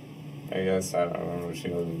 I guess I don't know. She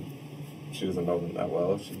doesn't know them that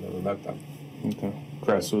well. She's never met them. Okay.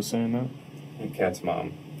 Cress was saying that? And Kat's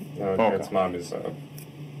mom. Kat's mom is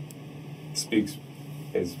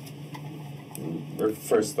is her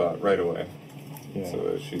first thought right away. Yeah.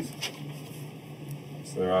 So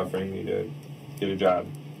they're offering me to get a job,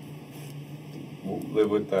 live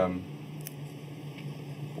with them,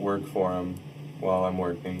 work for them while I'm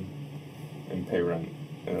working, and pay rent.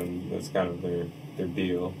 And that's kind of their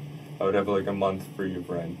deal. I would have a month free of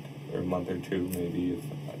rent, or a month or 2 maybe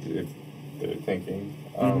if they're thinking.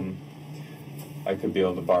 I could be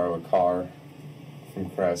able to borrow a car from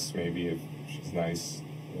Cress maybe if she's nice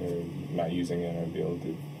or not using it. I'd be able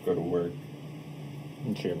to go to work.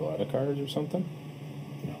 Did she have a lot of cars or something?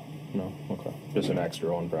 No? Okay. Just an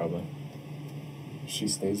extra one, probably. She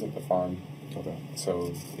stays at the farm. Okay.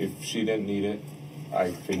 So if she didn't need it,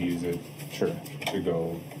 I could use it. Sure. To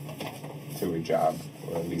go to a job,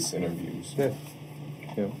 or at least interviews. Yeah.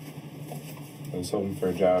 I was hoping for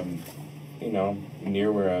a job, near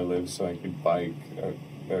where I live, so I could bike. That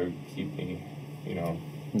would keep me,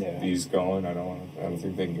 these going. I don't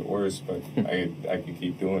think they can get worse, but I could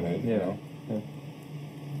keep doing it. Yeah.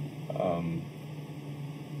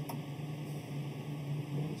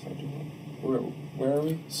 Where are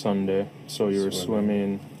we? Sunday. So you were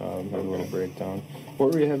swimming, had a little breakdown.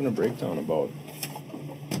 What were you having a breakdown about?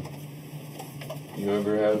 You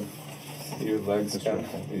ever have your legs kind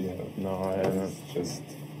of? Yeah. No, I haven't. Just.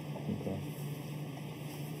 Okay.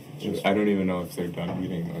 I don't even know if they're done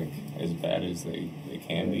getting as bad as they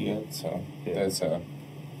can be yet. So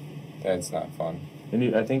that's not fun.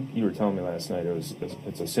 And I think you were telling me last night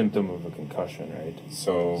it's a symptom of a concussion, right?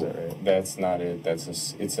 So is that right? That's not it.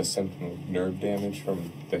 It's a symptom of nerve damage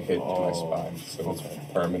from the hit to my spine. So it's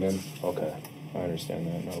permanent. Okay, I understand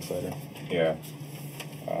that now better. Yeah.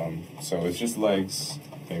 So it's just legs.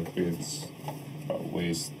 I think it's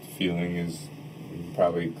waist feeling is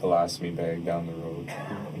probably colostomy bag down the road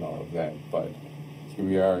and all of that. But here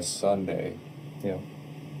we are Sunday. Yeah.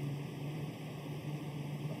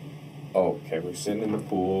 Oh, okay, we're sitting in the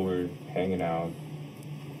pool, we're hanging out.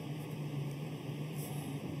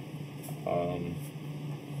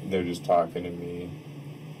 They're just talking to me.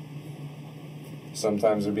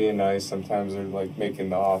 Sometimes they're being nice, sometimes they're like making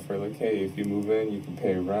the offer, like, hey, if you move in, you can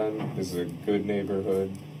pay rent. This is a good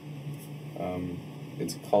neighborhood.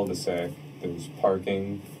 It's a cul-de-sac. There's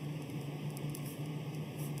parking.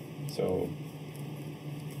 So,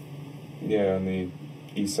 yeah, on the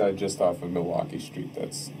east side, just off of Milwaukee Street,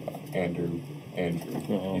 that's Andrew. Oh,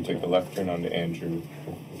 okay. You take a left turn onto Andrew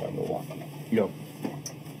down Milwaukee. Yep.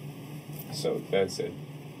 So that's it.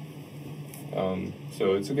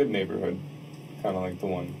 So it's a good neighborhood, kind of like the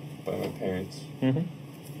one by my parents. Mm-hmm.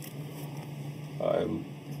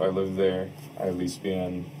 If I lived there, I'd at least be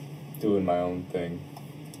on doing my own thing.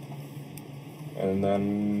 And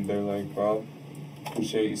then they're like, well,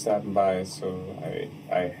 appreciate you stopping by. So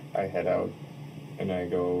I head out and I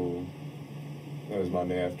go, it was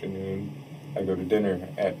Monday afternoon, I go to dinner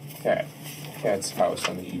at Kat's house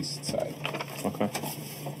on the east side. Okay.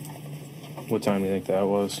 What time do you think that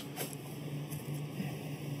was?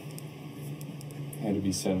 Had to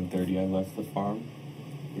be 7:30. I left the farm,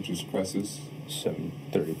 which is Cress's.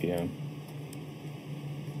 7:30 p.m.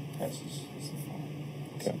 Cress's is the farm.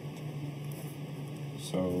 Okay.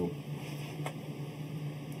 So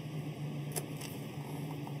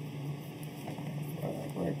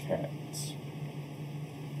we're at Kat's.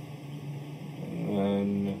 And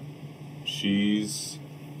then she's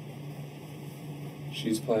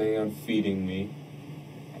planning on feeding me.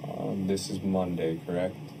 This is Monday,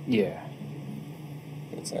 correct? Yeah.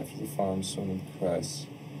 It's after the farm swim with Cress.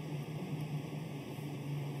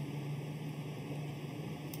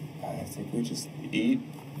 I think we just eat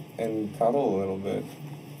and cuddle a little bit.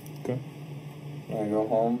 Okay. When I go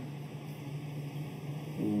home,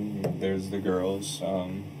 there's the girls.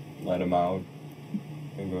 Let them out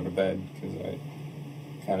and go to bed because I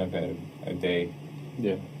kind of had a day.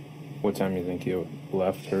 Yeah. What time do you think you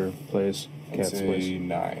left her place? I'd say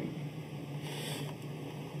 9.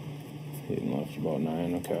 You left about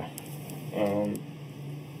 9, okay.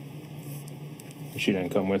 She didn't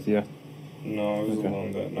come with you? No, I was Okay.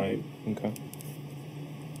 alone that night. Okay.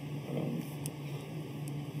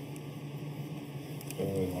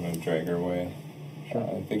 Don't really want to drag her away. Sure.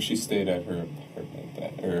 I think she stayed at her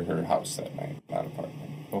apartment or her house that night, not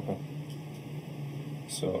apartment. Okay.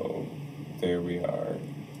 So there we are.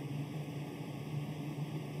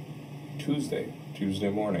 Tuesday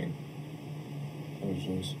morning. It was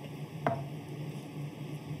just I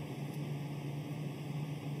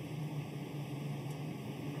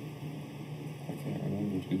can't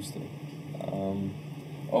remember Tuesday.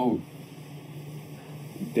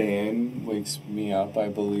 Dan wakes me up, I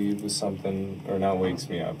believe, with something, or not wakes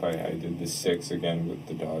me up. I did the 6 again with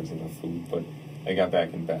the dogs and the food, but I got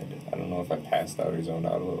back in bed. I don't know if I passed out or zoned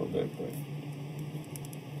out a little bit, but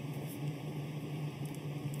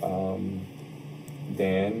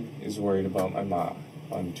Dan is worried about my mom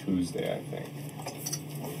on Tuesday, I think.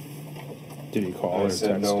 Did he call I or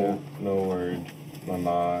said text no, you? no word. My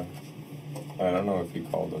mom, I don't know if he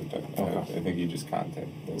called or texted. Okay. I think he just contacted.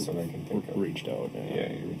 That's what I can think of. Reached out. Yeah,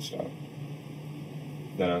 he reached out.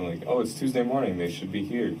 Then I'm like, oh, it's Tuesday morning. They should be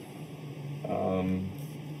here. No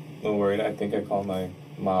worried. I think I called my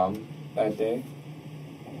mom that day.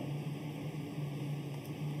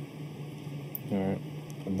 All right.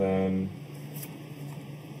 And then,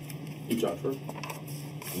 You talked to her?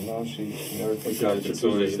 no, she never picked She up. didn't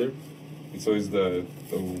Tuesday either? It's always the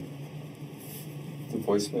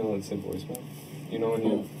voicemail. It's in voicemail. You know when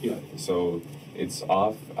you. Oh, yeah. So it's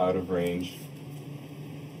off, out of range.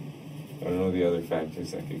 I don't know the other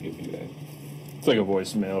factors that could give you that. It's like a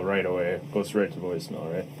voicemail right away. Goes straight to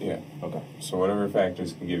voicemail, right? Yeah. Okay. So whatever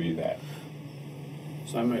factors can give you that.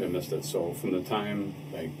 So I might have missed it. So from the time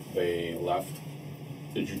like they left,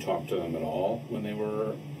 did you talk to them at all when they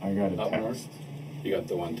were I got a up text. north? You got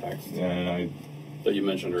the one text Yeah, and I that you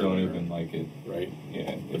mentioned earlier. don't even like it. Right?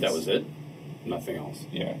 Yeah. But that was it? Nothing else?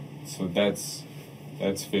 Yeah. So that's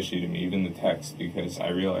fishy to me, even the text, because I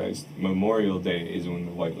realized Memorial Day is when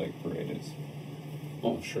the White Lake Parade is.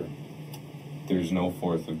 Oh, sure. There's no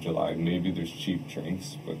 4th of July. Maybe there's cheap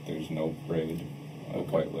drinks, but there's no parade at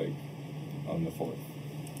Okay. White Lake on the 4th.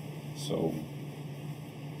 So,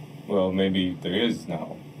 well, maybe there is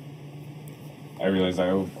now. I realize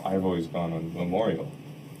I've always gone on Memorial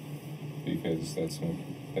because that's the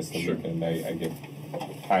Sure. weekend I get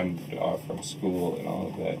time off from school and all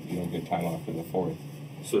of that. You don't get time off for the 4th.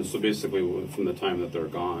 So basically, from the time that they're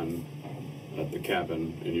gone at the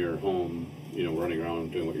cabin and you're home, running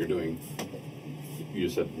around doing what you're doing, You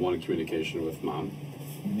just had one communication with mom?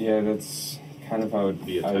 Yeah, that's kind of how I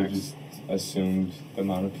just assumed the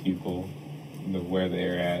amount of people, where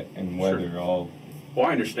they're at, and whether Sure. all. Well,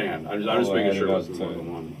 I understand. I'm just making sure it wasn't more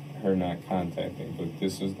than one. Her not contacting, but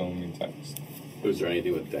this was the only text. Was there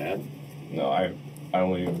anything with Dad? No, I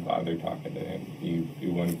wouldn't even bother talking to him. He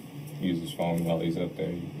wouldn't use his phone while he's up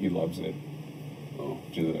there. He loves it. Oh.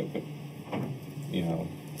 Just, you know.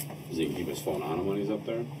 Does he keep his phone on him when he's up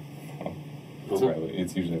there? Oh,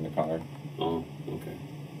 it's usually in the car. Oh, okay.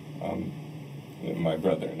 My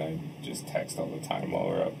brother and I just text all the time while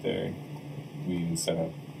we're up there. We even set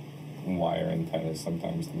up wire antennas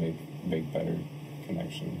sometimes to make better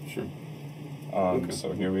connection. Sure. Okay.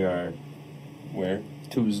 So here we are. Where?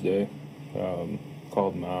 Tuesday.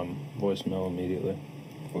 Called mom. Voicemail immediately.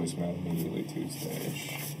 Voicemail immediately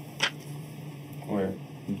Tuesday-ish. Where?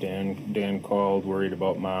 Dan called, worried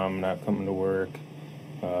about mom not coming to work.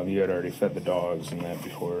 You had already fed the dogs and that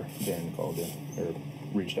before Dan called you, or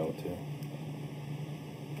reached out to you.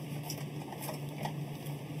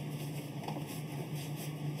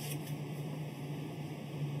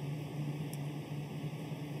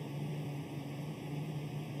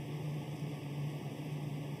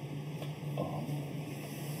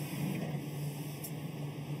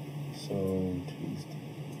 So Tuesday.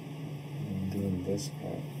 I'm doing this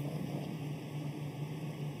part.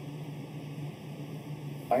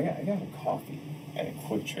 I got a coffee at a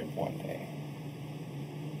Quick Trip one day.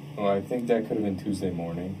 Well, I think that could have been Tuesday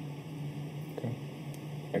morning. Okay.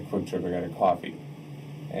 At Quick Trip, I got a coffee,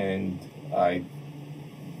 and I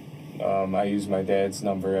used my dad's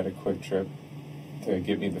number at a Quick Trip to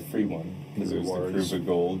get me the free one because it was the Cruise of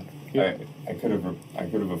Gold. Yeah. I could have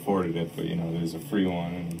afforded it, but there's a free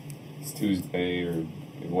one, and it's Tuesday, or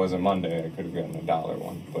it wasn't Monday. I could have gotten $1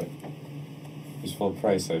 one, but it was full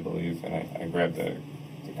price, I believe, and I grabbed the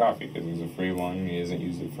coffee because it was a free one. He hasn't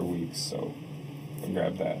used it for weeks, so I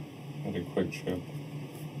grabbed that at a Quick Trip.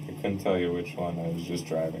 I couldn't tell you which one. I was just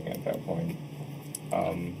driving at that point.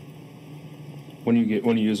 When you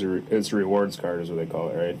use it's a rewards card is what they call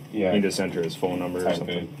it, right? Yeah. You just enter his phone number or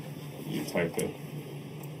something. You type it.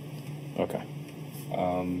 Okay.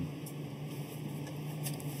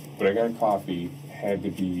 But I got a coffee. Had to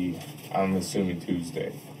be, I'm assuming,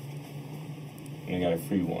 Tuesday. And I got a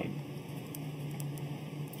free one.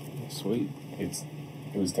 Sweet. It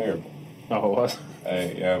was terrible. Oh, it was?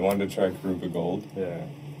 I wanted to try Karuba Gold. Yeah.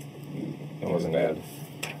 It wasn't bad.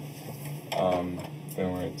 Then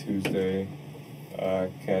we're at Tuesday.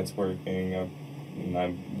 Cat's working.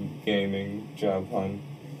 I'm gaming, job hunt.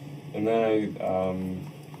 And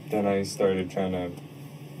then I started trying to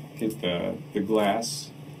get the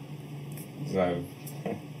glass. Because I've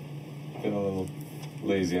been a little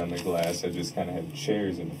lazy on the glass. I just kind of had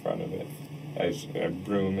chairs in front of it. I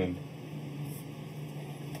broom and,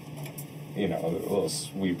 the little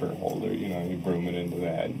sweeper holder, you broom it into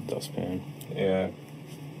that. Dustpan. Yeah.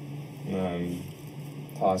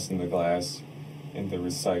 Tossing the glass into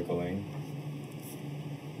recycling.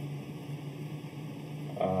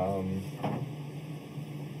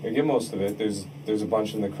 I get most of it. There's a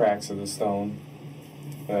bunch in the cracks of the stone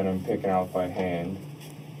that I'm picking out by hand.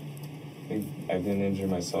 I didn't injure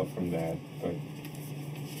myself from that, but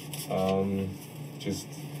just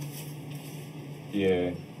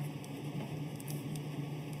yeah.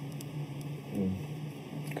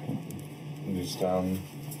 Just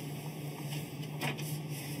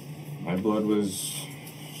my blood was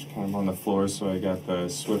kind of on the floor, so I got the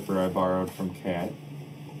Swiffer I borrowed from Kat,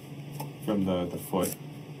 from the foot.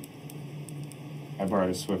 I borrowed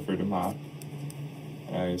a Swiffer to mop.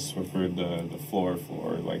 I Swiffered the floor,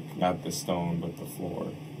 like not the stone, but the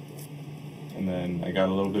floor. And then I got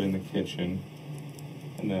a little bit in the kitchen,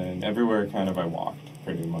 and then everywhere kind of I walked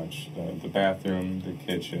pretty much. The bathroom, the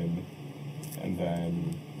kitchen, and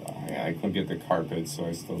then I couldn't get the carpet, so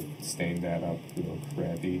I still stained that up a little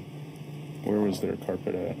crappy. Where was their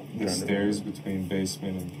carpet at? The stairs between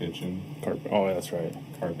basement and kitchen. Carpet. Oh, that's right.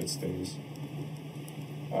 Carpet stairs.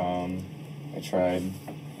 I tried.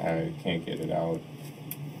 I can't get it out.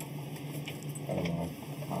 I don't know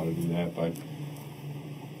how to do that, but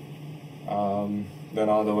then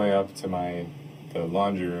all the way up to the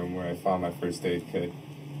laundry room where I found my first aid kit.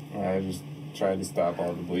 I just tried to stop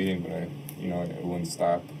all the bleeding, but it wouldn't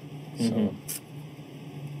stop. So. Mm-hmm.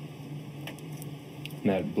 And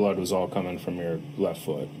that blood was all coming from your left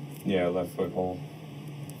foot. Yeah, left foot hole.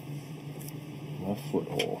 Left foot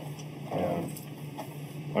hole. Yeah.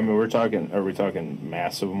 I mean, are we talking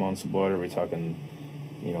massive amounts of blood, or are we talking,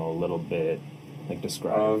 a little bit, like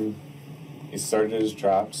describe? It started as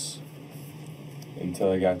drops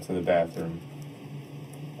until I got to the bathroom.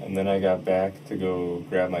 And then I got back to go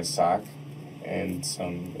grab my sock and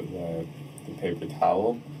some of the paper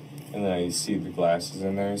towel. And then I see the glasses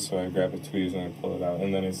in there, so I grab the tweezers and I pull it out.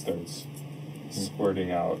 And then it starts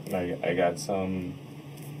squirting out. And I got some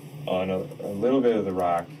on a little bit of the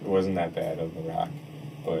rock. It wasn't that bad of the rock.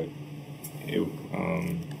 But it,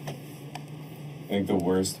 I think the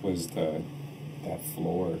worst was that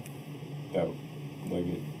floor. That, like,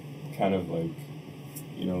 it kind of like,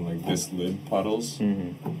 you know, like this lid puddles.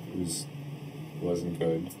 Mm-hmm. It wasn't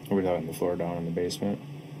good. Are we talking the floor down in the basement?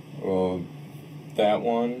 Well, that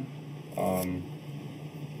one,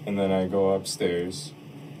 and then I go upstairs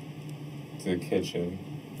to the kitchen,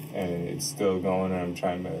 and it's still going, and I'm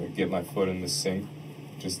trying to get my foot in the sink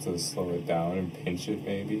just to slow it down and pinch it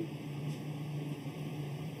maybe.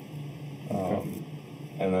 Okay.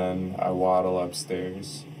 And then I waddle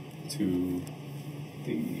upstairs to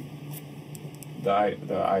the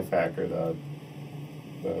IFAC, or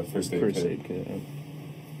the first aid kit.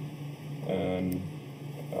 And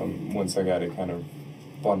once I got it kind of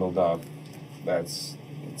bundled up, it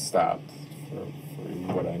stopped for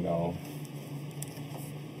what I know.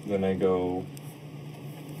 Then I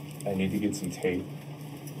need to get some tape.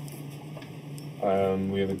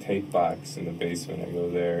 We have a tape box in the basement. I go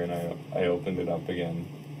there and I opened it up again.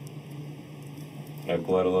 I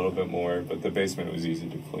bled a little bit more, but the basement was easy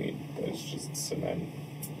to clean. It's just cement.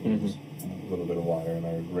 Just a little bit of water, and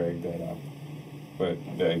I ragged that up. But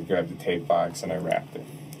I grabbed the tape box and I wrapped it.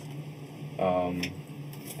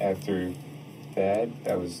 After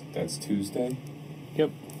that's Tuesday?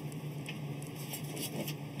 Yep.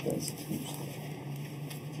 That's Tuesday.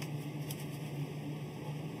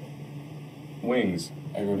 Wings.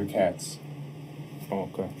 I go to Cats. Oh,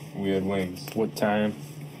 okay. We had wings. What time?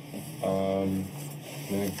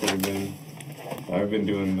 It could have been. I've been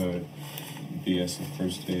doing the BS of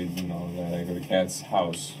first aid and all that. I go to Kat's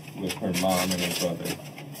house with her mom and her brother.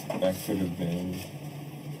 That could have been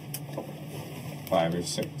 5 or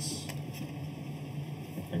 6.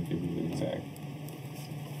 I can't give you the exact.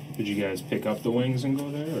 Did you guys pick up the wings and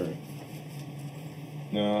go there, or?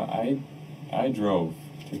 No, I drove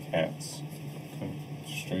to Kat's. Okay.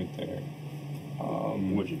 Straight there.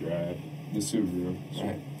 What'd you drive? The Subaru.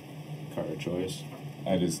 Car of choice.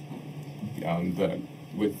 I just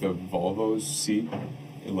with the Volvo's seat,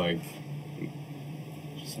 it, like,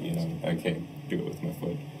 just, you know, I can't do it with my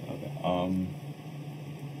foot. Okay.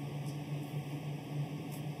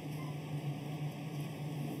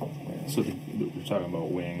 So we're talking about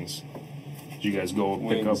wings. Did you guys go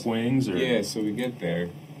pick up wings, or? Yeah, so we get there,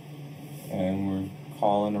 and we're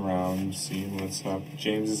calling around, seeing what's up.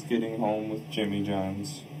 James is getting home with Jimmy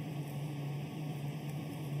John's.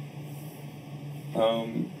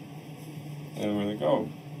 And we're like, oh,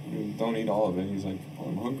 don't eat all of it. He's like, oh,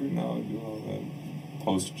 I'm hungry now. Do all that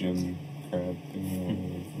post-gym crab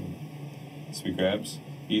thing. So he grabs,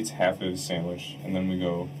 eats half of his sandwich, and then we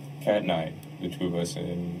go, Kat and I, the two of us,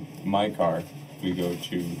 in my car, we go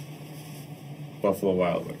to Buffalo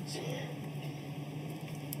Wild Wings.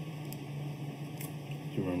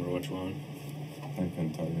 Do you remember which one? I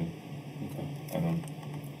couldn't tell you. Okay. I don't.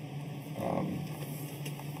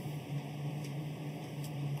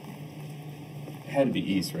 It had to be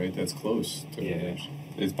east, right? That's close to the village.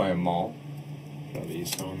 It's by a mall. Probably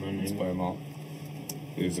East Town then. It's by a mall.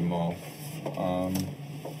 There's a mall.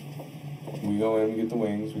 We go in, we get the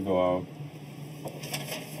wings, we go out.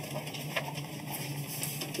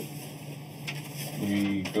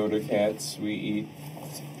 We go to Cats, we eat.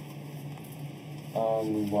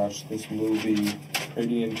 We watch this movie,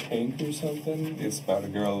 Pretty in Pink or something. It's about a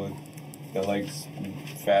girl that likes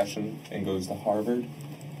fashion and goes to Harvard.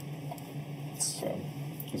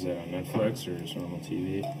 Is that on Netflix or just normal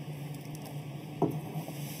TV?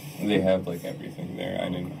 They have, like, everything there. I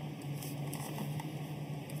didn't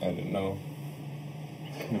know.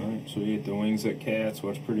 Alright, so you eat the wings at Cats,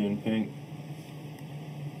 watch Pretty in Pink.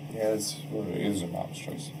 Yeah, it was a mom's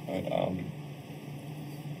choice. But,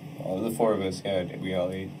 the 4 of us, we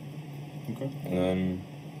all ate. Okay. And then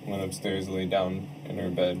went upstairs, laid down in her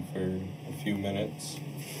bed for a few minutes.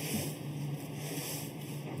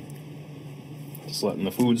 Just letting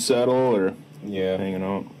the food settle, or hanging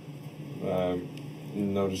out?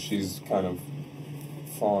 Notice she's kind of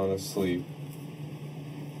falling asleep.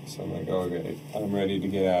 So I'm like, okay, I'm ready to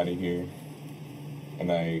get out of here.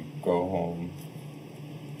 And I go home,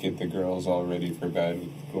 get the girls all ready for bed,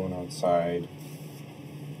 going outside,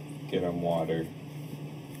 get them water.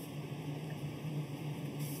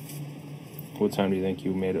 What time do you think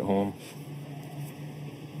you made it home?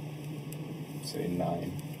 Say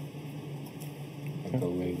 9. At the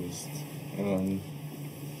latest. And then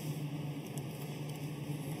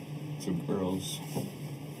So girls,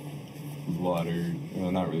 water,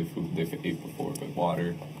 well, not really food, they ate before, but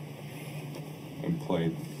water, and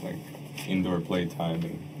play, like, indoor playtime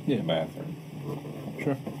and Yeah. bathroom.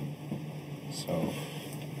 Sure. So,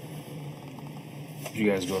 Did you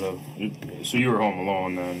guys go to? So you were home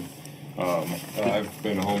alone then? I've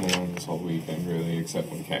been home alone this whole weekend, really, except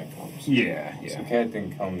when Cat comes. Yeah. So Cat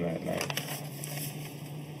didn't come that night.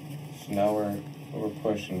 So now we're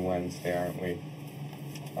pushing Wednesday, aren't we?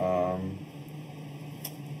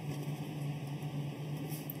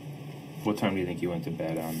 What time do you think you went to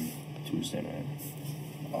bed on Tuesday night?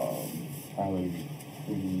 Probably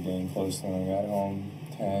pretty dang close to when I got home,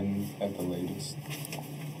 10 at the latest.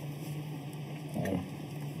 Okay.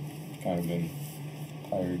 Kind of been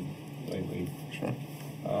tired lately. Sure.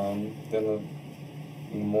 Then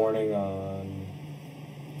in the morning on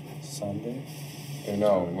Sunday? Or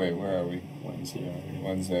no, wait, where are we? Wednesday already.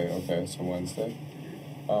 Wednesday, okay, so Wednesday.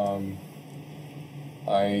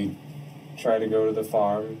 I try to go to the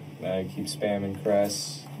farm. I keep spamming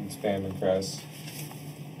Cress.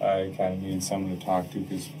 I kind of need someone to talk to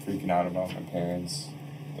because freaking out about my parents.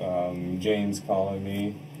 Jane's calling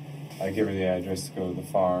me. I give her the address to go to the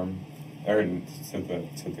farm, or to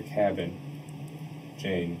the cabin.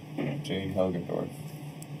 Jane Helgendorf.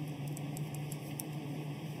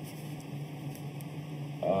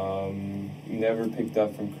 Never picked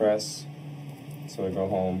up from Cress, so I go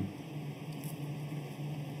home.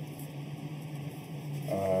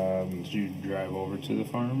 Did you drive over to the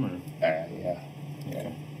farm or? Yeah.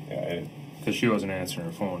 Because she wasn't answering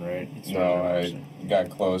her phone, right? So No, I got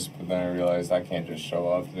close, but then I realized I can't just show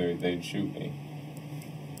up. They'd shoot me.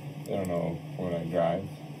 They don't know what I drive.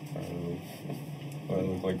 I don't know what I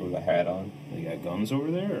look like with a hat on. They got guns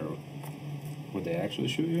over there, or would they actually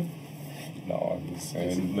shoot you? No, I'm just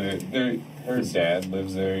saying. Her dad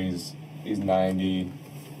lives there. He's 90.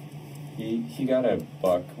 He got a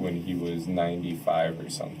buck when he was 95 or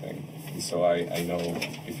something. So I know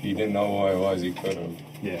if he didn't know who I was, he could have.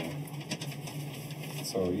 Yeah.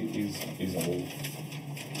 So he's old.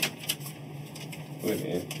 But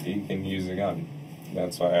he can use a gun.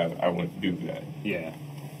 That's why I wouldn't do that. Yeah.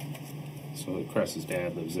 So Cress's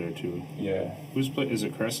dad lives there too. Yeah. Is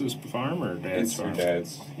it Cress's farm or dad's It's farm? her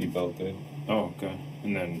dad's. He built it. Oh, okay.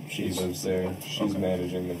 And then She lives there. She's okay.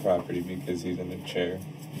 managing the property because he's in the chair.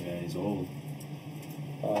 Yeah, he's old.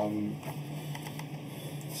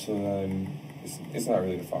 So then it's not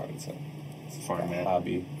really a farm. It's a Farmette.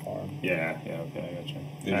 hobby farm. Yeah, okay, I gotcha.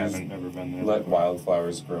 They I just haven't ever been there. Let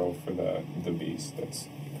wildflowers grow for the bees. That's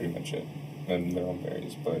pretty much it. And their own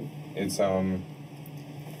berries. But it's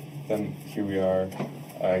then here we are.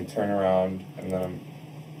 I turn around and then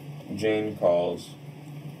Jane calls.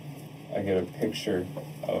 I get a picture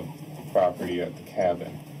of the property at the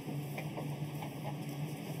cabin.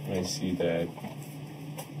 And I see that.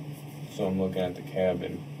 So I'm looking at the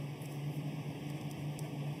cabin.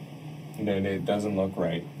 And then it doesn't look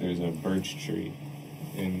right. There's a birch tree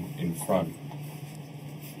in front.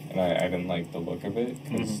 And I didn't like the look of it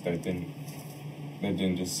because that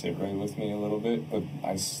didn't just sit right with me a little bit. But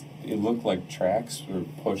it looked like tracks were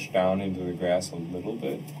pushed down into the grass a little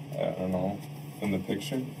bit. I don't know, in the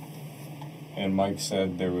picture. And Mike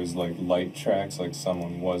said there was like light tracks, like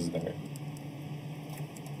someone was there.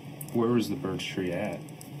 Where was the birch tree at?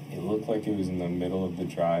 It looked like it was in the middle of the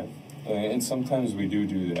drive. And sometimes we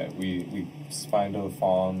do that. We find a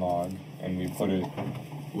fallen log and we put it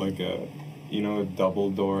like a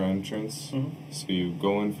double door entrance. Mm-hmm. So you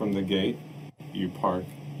go in from the gate, you park,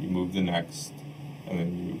 you move the next, and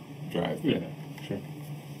then you drive. Yeah, sure.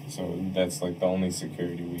 So that's like the only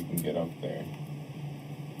security we can get up there.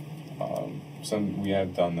 We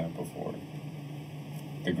have done that before.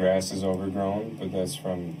 The grass is overgrown, but that's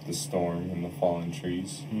from the storm and the fallen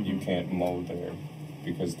trees. Mm-hmm. You can't mow there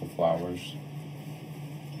because the flowers.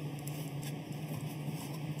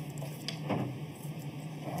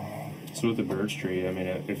 So with the birch tree, I mean,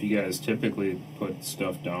 if you guys typically put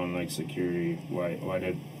stuff down like security, why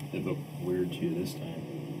did it look weird to you this time?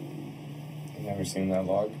 I've never seen that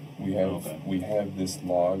log. We have this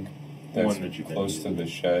log that's One that you've been close to using. the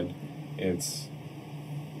shed. It's,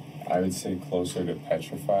 I would say, closer to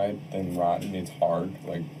petrified than rotten. It's hard,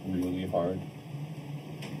 like really hard.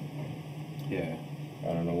 Yeah. I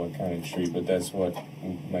don't know what kind of tree, but that's what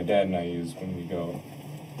my dad and I use when we go.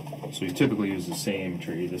 So you typically use the same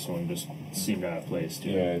tree. This one just seemed out of place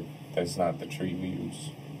too. Yeah, that's not the tree we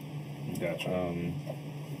use. Gotcha.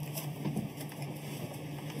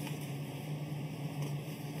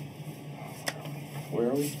 Where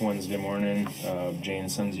are we? Wednesday morning, Jane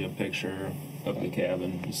sends you a picture of the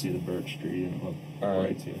cabin. You see the birch tree and it looked All right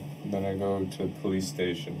right. to you. Then I go to the police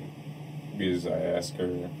station. because I asked her,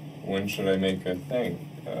 when should I make a thing?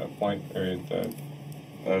 I'm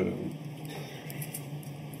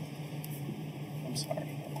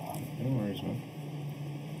sorry. No worries, man.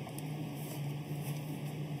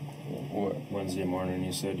 What? Wednesday morning,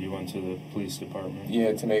 you said you went to the police department.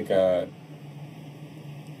 Yeah, to make a...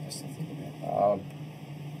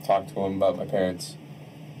 talk to him about my parents.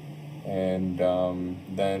 And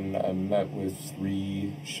then I met with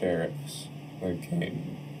 3 sheriffs that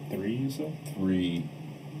came. 3, you said? 3.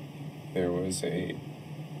 There was a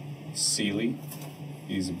Seeley.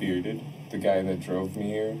 He's bearded. The guy that drove me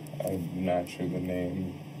here, I'm not sure the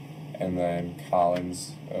name. And then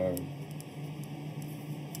Collins.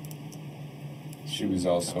 She was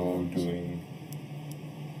also doing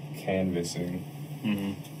canvassing.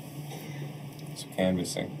 Mm-hmm. So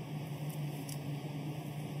canvassing.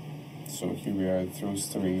 So here we are, those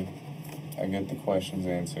 3. I get the questions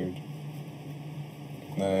answered.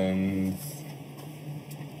 Then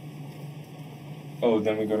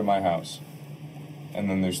we go to my house. And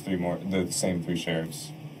then there's 3 more, the same 3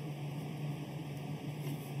 sheriffs.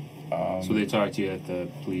 So they talked to you at the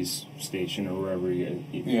police station or wherever you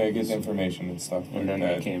Yeah, I get the information and stuff. And then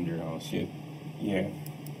like they came to your house? Yeah.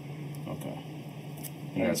 Okay.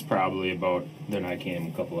 And that's probably about, then I came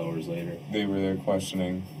a couple hours later. They were there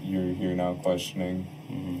questioning. You're here now questioning.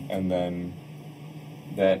 Mm-hmm. And then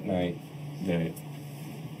that night,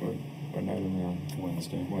 what night are we on?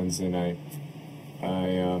 Wednesday night.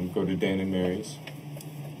 I go to Dan and Mary's.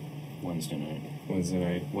 Wednesday night.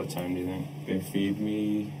 What time do you think? They feed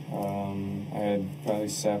me, I had probably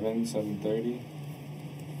 7:30.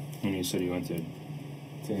 And you said you went to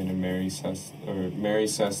Dan and Mary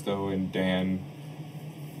Sesto and Dan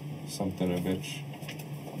Something-a-bitch.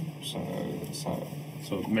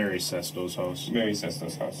 So Mary Sesto's house? Mary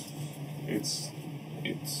Sesto's house. It's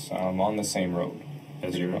on the same road.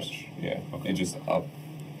 As pretty yours? much. Yeah. Okay. It's just up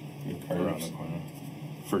the Around curves. the corner.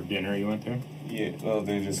 For dinner you went there? Yeah, well,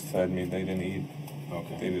 they just fed me. They didn't eat.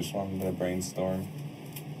 Okay. They just wanted to brainstorm.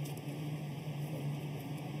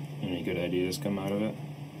 Any good ideas come out of it?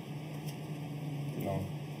 No.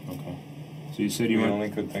 Okay. So you said you We went... only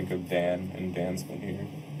could think of Dan, and Dan's been here.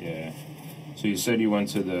 Yeah. So you said you went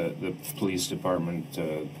to the police department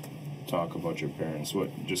to talk about your parents.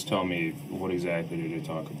 Just tell me, what exactly did you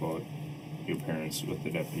talk about your parents with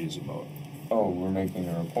the deputies about? Oh, we're making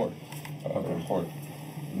a report.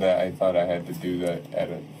 That I thought I had to do that at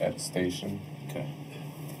a station. Okay.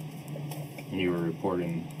 And you were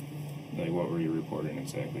reporting, like, what were you reporting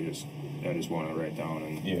exactly? I just want to write down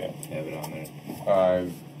and have it on there.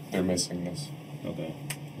 They're missing this. Okay.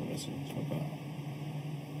 They're missing this. Okay.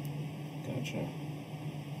 Gotcha.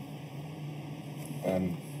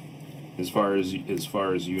 And as far as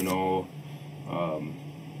you know,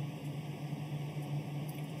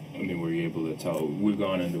 I mean, were you able to tell? We've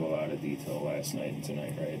gone into a lot of detail last night and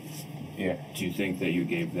tonight, right? Yeah. Do you think that you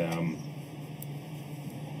gave them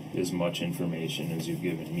as much information as you've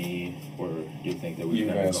given me, or do you think that we've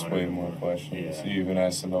You've asked way more questions. Yeah. You even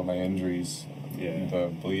asked about my injuries,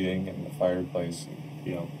 the bleeding and the fireplace.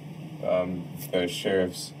 Yeah. The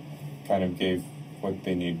sheriffs kind of gave what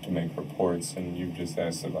they need to make reports, and you just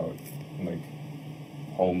asked about, like,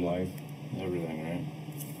 home life. Everything,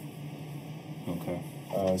 right? Okay.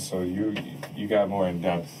 So you got more in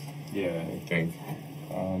depth. Yeah. I think.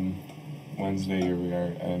 Wednesday here we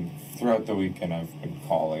are, and throughout the weekend I've been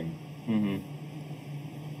calling. Mm-hmm.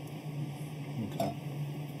 Okay.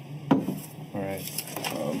 All right.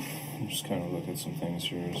 I'm just kind of look at some things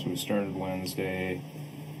here. So we started Wednesday.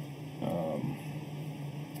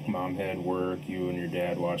 Mom had work. You and your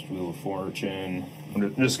dad watched Wheel of Fortune.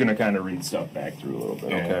 I'm just going to kind of read stuff back through a little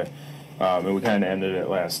bit, okay? And we kind of ended it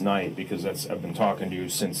last night because I've been talking to you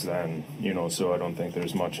since then, so I don't think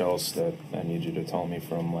there's much else that I need you to tell me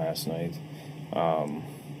from last night.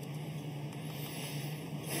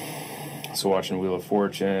 So watching Wheel of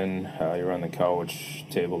Fortune, you're on the couch,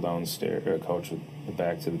 couch with the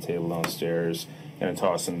back to the table downstairs, and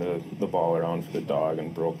tossing the ball around for the dog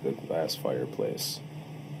and broke the glass fireplace.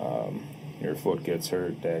 Your foot gets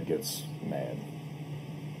hurt, Dad gets mad.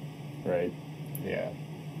 Right? Yeah.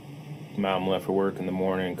 Mom left for work in the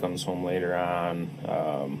morning, comes home later on.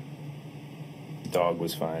 Dog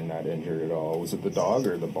was fine, not injured at all. Was it the dog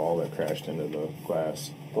or the ball that crashed into the glass?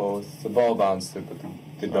 Both. The ball bounced it, but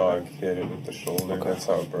the dog hit it with the shoulder. Okay. That's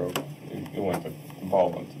how it broke. The ball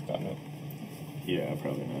went to done it. Yeah,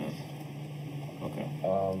 probably not. Okay.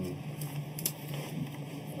 All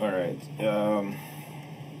right.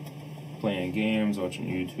 Playing games, watching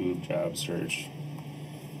YouTube, job search.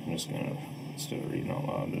 I'm just gonna, instead of reading out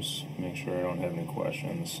loud, just make sure I don't have any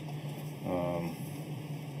questions.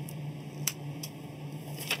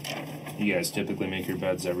 You guys typically make your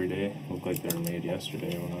beds every day? Looked like they were made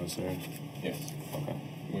yesterday when I was there. Yes. Okay.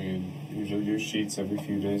 We usually use sheets every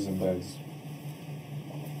few days and beds.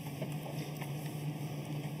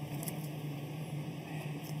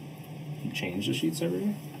 You change the sheets every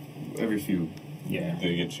year? Every few. Yeah.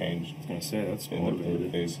 They get changed. I was gonna say, that's In the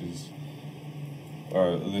motivated. places.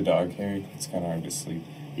 Or the dog hair, it's kind of hard to sleep.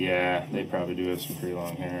 Yeah, they probably do have some pretty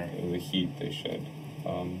long hair. The heat they shed.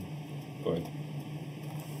 But.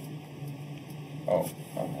 Oh,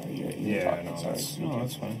 Yeah, no,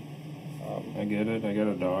 that's fine. I get it. I got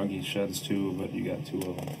a dog. He sheds too, but you got two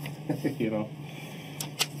of them. You know.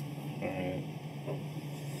 All right.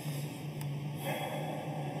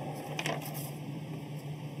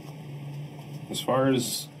 As far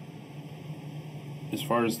as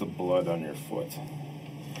the blood on your foot,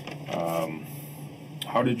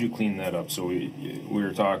 how did you clean that up? So we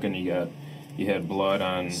were talking. You had blood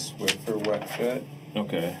on Swiffer wet jet.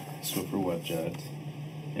 Okay, Swiffer wet jet.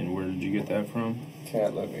 And where did you get that from?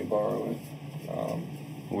 Cat let me borrow it.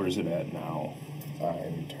 Where is it at now? I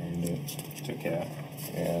returned it. To Cat.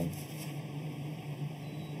 Yeah.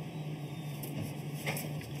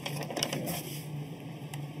 Okay.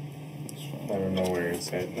 That's fine. I don't know where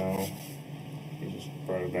it's at now. He just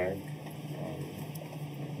brought it back.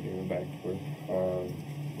 Gave it back to her.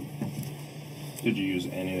 Did you use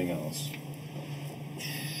anything else?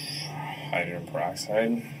 Hydrogen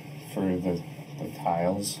peroxide for the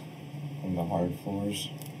tiles on the hard floors.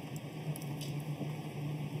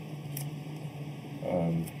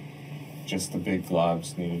 Just the big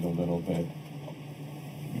globs needed a little bit.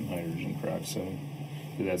 Hydrogen peroxide.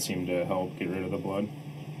 Did that seem to help get rid of the blood?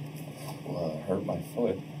 Well, it hurt my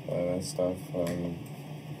foot. That stuff. But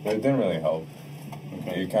it didn't really help.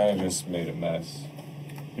 Okay. It kind of just made a mess.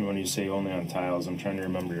 And when you say only on tiles, I'm trying to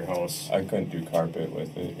remember your house. I couldn't do carpet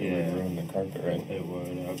with it. It Yeah. would ruin the carpet, right? It would.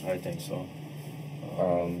 I think so.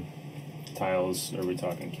 Um, Tiles, are we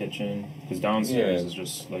talking kitchen? Because downstairs Yeah. is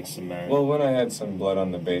just like cement. well, when I had some blood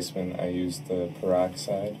on the basement, I used the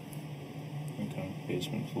peroxide. Okay.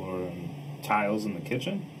 Basement floor and tiles in the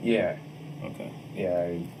kitchen? Yeah. Okay. Yeah,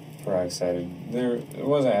 I peroxide. It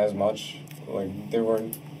wasn't as much. Like, there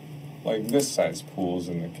weren't, like, this size pools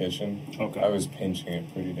in the kitchen. Okay. I was pinching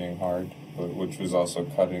it pretty dang hard, but which was also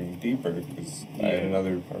cutting deeper because I had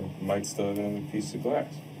Yeah. might still have another piece of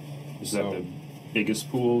glass. Is So- that the biggest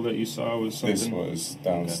pool that you saw was something? This was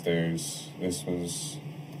downstairs. This was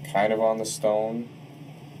kind of on the stone,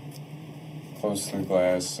 close to the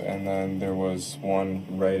glass, and then there was one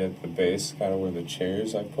right at the base, kind of where the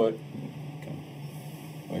chairs I put. Okay.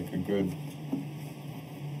 Like a good,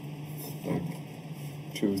 like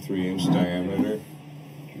 2 or 3 inch diameter.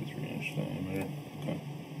 2 or 3 inch diameter. Okay.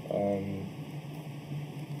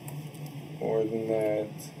 More than that.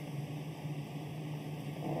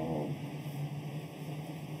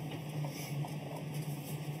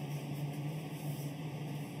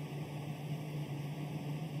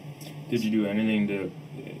 Did you do anything to?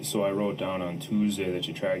 So I wrote down on Tuesday that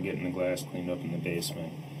you tried getting the glass cleaned up in the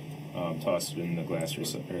basement. Tossed it in the glass and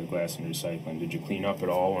recycling. Did you clean up at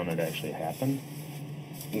all when it actually happened?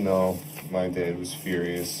 No, my dad was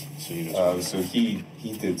furious. So you just So he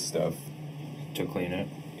did stuff. to clean it.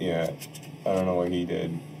 Yeah, I don't know what he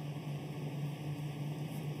did.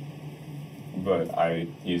 But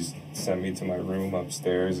he sent me to my room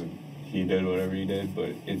upstairs and he did whatever he did,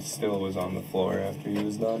 but it still was on the floor after he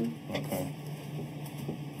was done. Okay.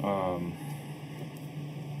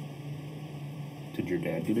 Did your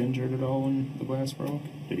dad get injured at all when the glass broke?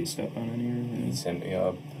 Did he step on any or? He sent me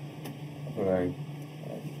up, but I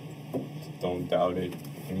don't doubt it.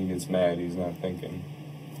 When he gets mad, he's not thinking.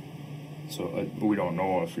 So we don't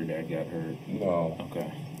know if your dad got hurt. No,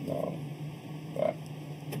 Okay. no. But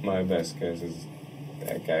my best guess is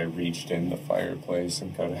that guy reached in the fireplace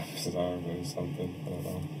and cut off his arm or something. I don't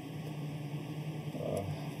know.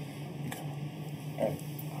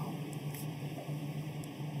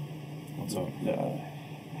 What's up?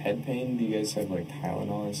 Head pain? Do you guys have like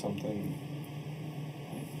Tylenol or something?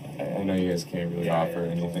 I know you guys can't really offer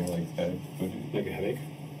anything like that, but Like a headache?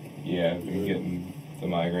 yeah, I've been getting the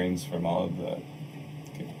migraines from all of the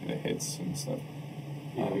hits and stuff.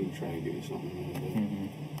 Yeah, we can try and give you something.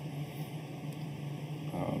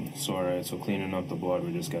 Mm-hmm. So alright, so cleaning up the blood,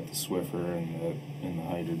 we just got the Swiffer and the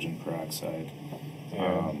hydrogen peroxide.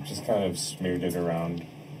 Yeah, just kind of smeared it around.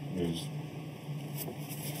 There's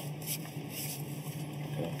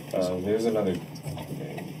another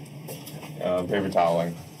paper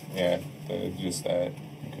toweling. Yeah, just that.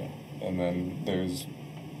 Okay. And then there's,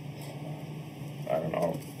 I don't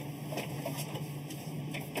know.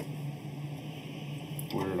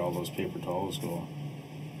 Where did all those paper towels go?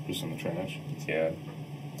 Just in the trash? Yeah.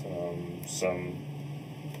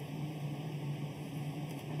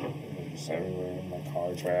 Just everywhere. In my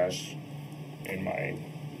car trash. In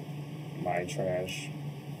my trash.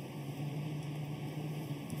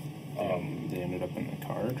 They ended up in the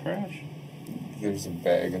car trash? There's a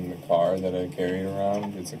bag in the car that I carried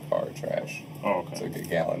around. It's a car trash. Oh, okay. It's like a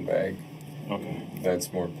gallon bag. Okay.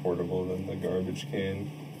 That's more portable than the garbage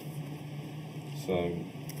can. So,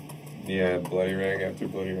 yeah, bloody rag after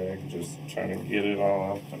bloody rag, just trying to get it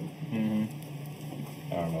all up. And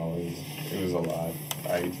I don't know, it was a lot.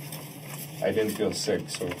 I didn't feel sick,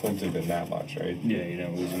 so it couldn't have been that much, right? Yeah, you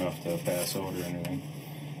didn't lose enough to pass out or anything.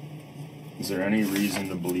 Is there any reason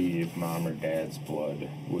to believe Mom or Dad's blood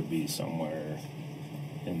would be somewhere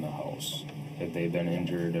in the house? Have they been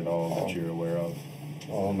injured at all that you're aware of?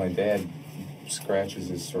 Well, my dad scratches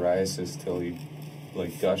his psoriasis till he,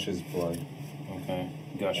 like, gushes blood. Okay.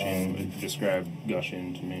 Gushing. Describe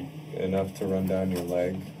gushing to me. Enough to run down your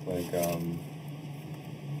leg, like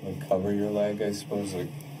cover your leg, I suppose. Like,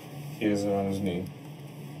 he has it on his knee.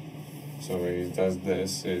 So when he does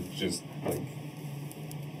this, it just, like,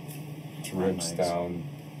 drips down.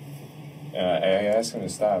 I ask him to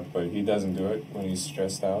stop, but he doesn't do it when he's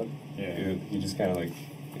stressed out. Yeah. He just kind of, like,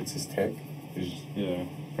 it's his tick. Yeah,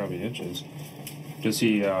 probably itches. Does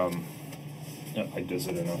he, like, does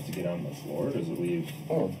it enough to get on the floor? Does it leave?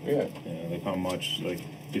 Oh, yeah. Yeah, like how much, like,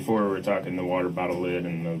 before we were talking the water bottle lid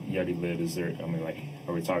and the Yeti lid, is there, I mean, like,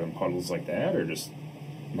 are we talking puddles like that, or just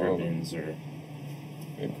drippings, or?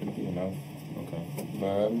 It could be enough. Okay.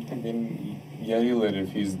 But I'm thinking Yeti lid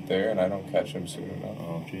if he's there and I don't catch him soon enough.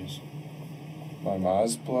 Oh, jeez. My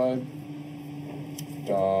ma's blood,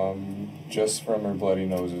 just from her bloody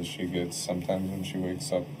noses she gets sometimes when she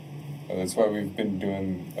wakes up. That's why we've been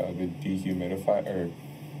doing the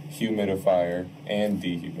humidifier and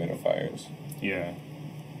dehumidifiers. Yeah.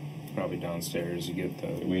 Probably downstairs you get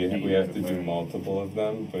the... We have to do multiple of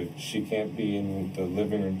them, but she can't be in the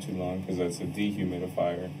living room too long because that's a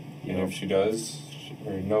dehumidifier. Yep. And if she does,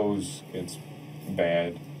 her nose gets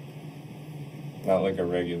bad. Not like a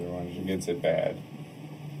regular one, she gets it bad.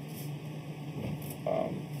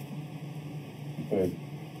 But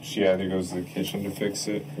she either goes to the kitchen to fix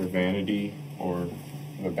it, her vanity, or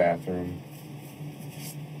the bathroom.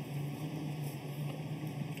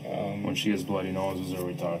 When she has bloody noses, are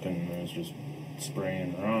we talking it's just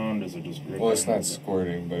spraying around? Is it just dripping? Well, it's not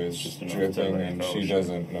squirting, but it's just dripping, and she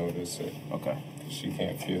doesn't notice it. Okay. She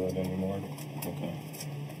can't feel it anymore. Okay.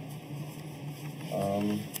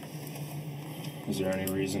 Is there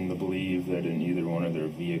any reason to believe that in either one of their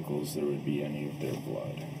vehicles there would be any of their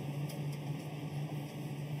blood?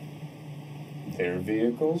 Their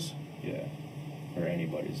vehicles? Yeah. Or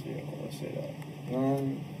anybody's vehicle, let's say that.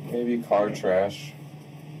 Maybe car trash.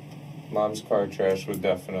 Mom's car trash would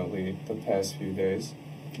definitely the past few days.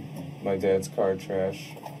 My dad's car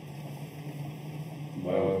trash.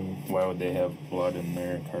 Why would they have blood in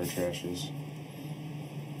their car trashes?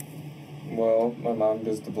 Well, my mom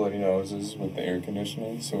does the bloody noses with the air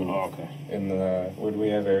conditioning. So okay. When we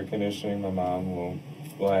have air conditioning, my mom will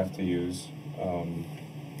have to use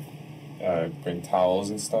bring towels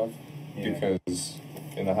and stuff because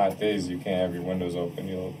in the hot days you can't have your windows open.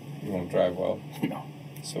 You won't drive well. No.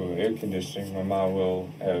 So air conditioning, my mom will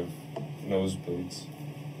have nosebleeds.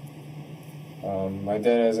 My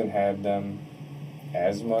dad hasn't had them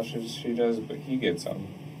as much as she does, but he gets them.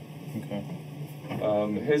 Okay.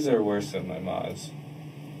 His are worse than my ma's.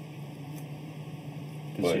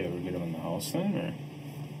 Does he ever get them in the house then,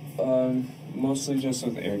 or? Mostly just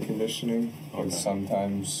with air conditioning, okay. But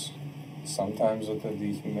sometimes with a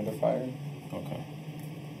dehumidifier. Okay.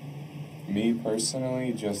 Me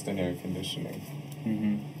personally, just in air conditioning.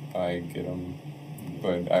 Mm-hmm. I get them,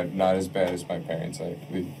 but not as bad as my parents.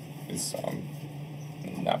 It's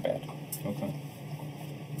not bad. Okay.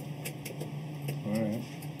 All right.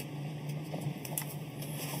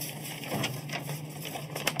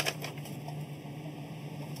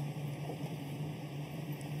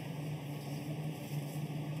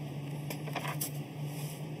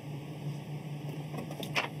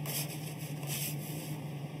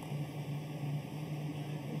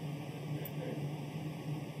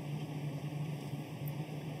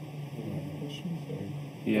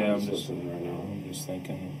 Yeah, I'm just listening right now. I'm just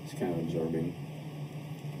thinking. It's kind of absorbing.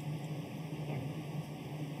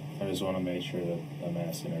 I just want to make sure that I'm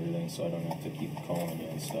asking everything so I don't have to keep calling you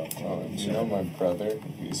and stuff. You know my brother?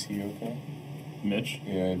 Is he okay? Mitch?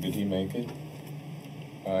 Yeah, did he make it?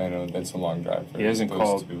 I know, that's a long drive for He hasn't those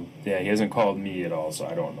called. two. Yeah, he hasn't called me at all, so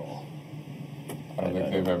I don't know. I don't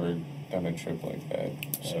think they've ever done a trip like that.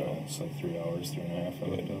 So it's like 3 hours, 3.5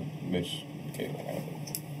 hours. Mitch, okay,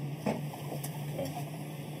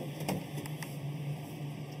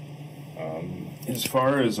 As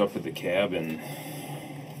far as up at the cabin,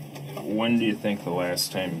 when do you think the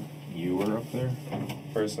last time you were up there?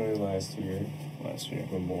 Personally, last year.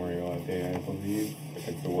 Memorial Day, I believe. If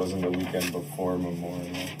it wasn't the weekend before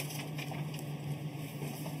Memorial.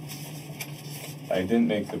 I didn't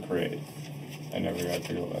make the parade. I never got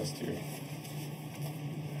to go last year.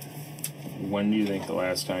 When do you think the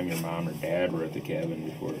last time your mom or dad were at the cabin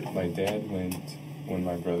before? My dad went when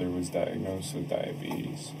my brother was diagnosed with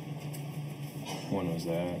diabetes. When was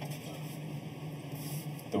that?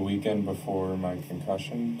 The weekend before my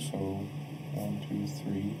concussion, so 1, 2,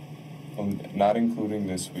 3. Well, not including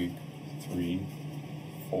this week. 3,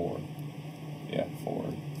 4. Yeah, 4.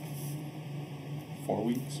 4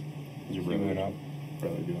 weeks. Is your brother went up?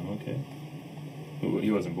 Doing okay?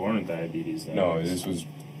 He wasn't born with diabetes then? No, this was.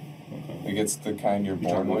 Okay. Like it's the kind you're You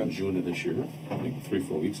born talking about in with. June of this year? Like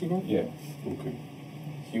 3-4 weeks ago? Yeah. Okay.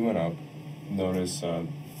 He went up, noticed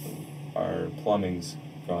our plumbing's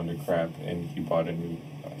gone to crap, and he bought a new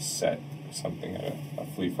set or something at a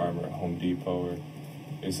flea farm or a Home Depot, or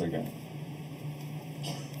it's like a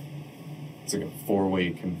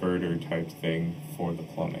 4-way converter type thing for the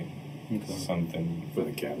plumbing. Okay. Something For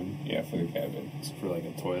the cabin? Yeah, for the cabin. It's for like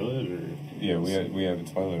a toilet or? Yeah, we have a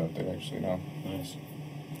toilet up there actually now. Nice.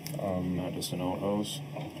 Not just an outhouse?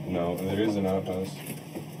 No, there is an outhouse.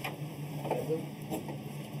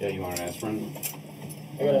 Yeah, you want an aspirin?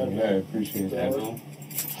 Yeah, I appreciate that. Advil?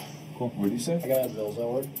 Cool. What did you say? I got Advil, that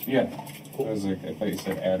work? Yeah. I was like, I thought you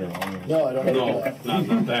said Adderall. No, I don't have No, that.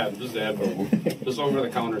 not that. Just Advil. Just over the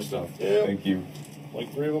counter stuff. Yeah, Thank you.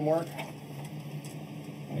 like 3 of them work?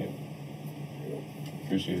 Yeah.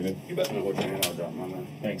 Appreciate it. You better know what your hand. I'll drop them on there.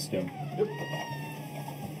 Thanks, Tim.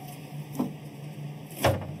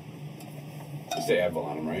 You say Advil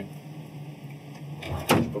on them, right?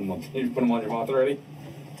 You put them on your mouth already?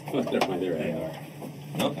 Never mind, they're Advil.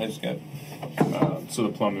 No, I just got So the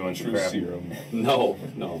plumbing went to true crap. serum. No.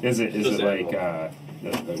 Is it Just like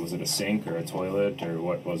Advil. was it a sink or a toilet or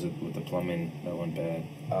what was it with the plumbing that went bad?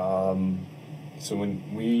 So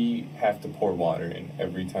when we have to pour water in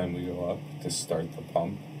every time we go up to start the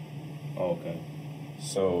pump. Oh, okay.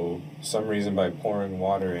 So some reason by pouring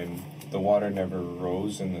water in, the water never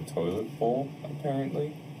rose in the toilet bowl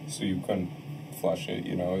apparently. So you couldn't flush it.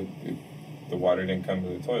 The water didn't come to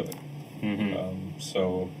the toilet. Mm-hmm.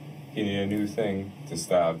 So he needed a new thing to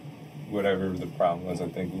stop whatever the problem was. I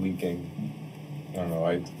think leaking. I don't know.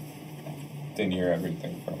 I didn't hear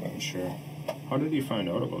everything from him. Sure. How did you find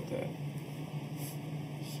out about that?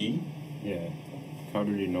 He? Yeah. How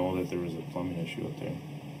did you know that there was a plumbing issue up there?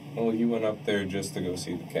 Well, he went up there just to go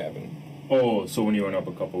see the cabin. Oh, so when you went up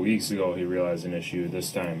a couple weeks ago, he realized an issue.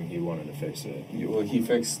 This time, he wanted to fix it. Well, he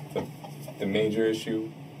fixed the major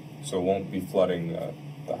issue, so it won't be flooding the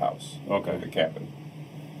house. Okay. Or the cabin.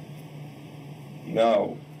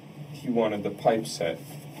 Now, he wanted the pipe set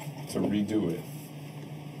to redo it.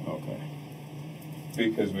 Okay.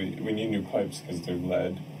 Because we need new pipes because they're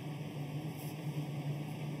lead.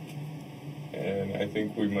 And I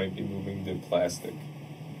think we might be moving to plastic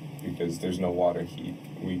because there's no water heat.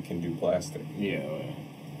 We can do plastic. Yeah.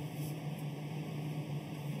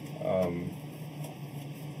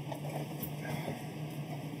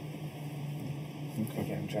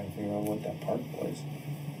 Okay, I'm trying to figure out what that part was.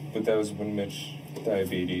 But that was when Mitch,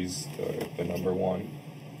 diabetes, the number one.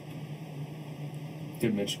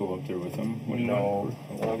 Did Mitch go up there with him when he went?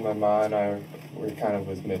 No, my mom and I were kind of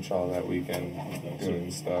with Mitch all that weekend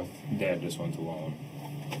doing stuff. Dad just went alone.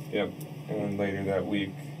 Yep. And then later that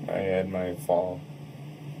week, I had my fall.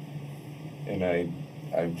 And I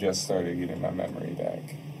just started getting my memory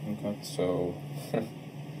back. Okay. So,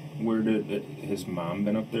 Where did his mom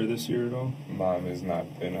been up there this year at all? Mom has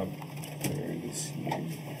not been up there this year.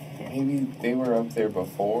 Maybe they were up there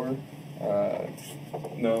before.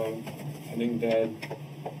 No, I think Dad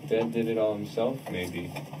did it all himself,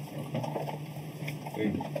 maybe. I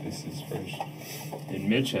think this is first. And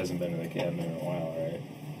Mitch hasn't been in the cabin in a while, right?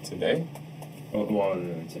 Today? Oh, well, other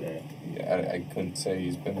than today. Yeah, I couldn't say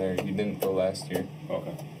he's been there. He didn't go last year.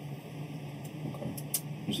 Okay.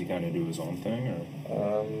 Does he kind of do his own thing,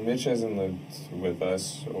 or? Mitch hasn't lived with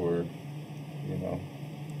us, or,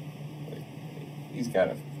 like, he's got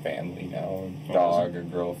a family now, a dog, a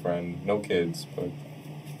girlfriend, no kids, but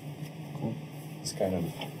Cool. he's kind of,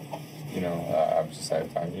 opposite side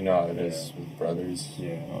of town. You know how it is with brothers.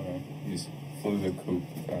 Yeah, okay. He's flew the coop.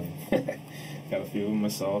 Got a few of them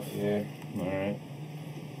myself. Yeah. Alright.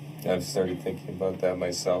 I've started thinking about that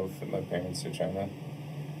myself, and my parents are trying to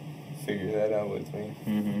figure that out with me.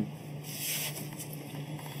 Mm-hmm.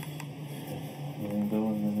 Anything, Bill,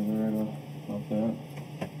 anything to write about that?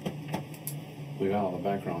 We got all the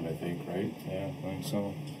background, I think, right? Yeah, I think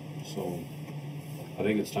so. So, I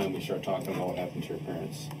think it's time we start talking about what happened to your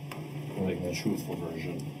parents. Like the truthful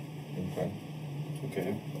version. Okay.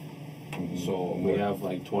 Okay? So, we have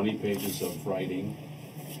like 20 pages of writing.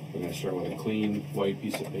 We're gonna start with a clean, white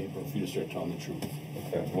piece of paper for you to start telling the truth.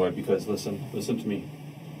 Okay. What? Because listen to me.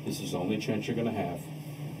 This is the only chance you're gonna have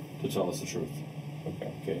to tell us the truth.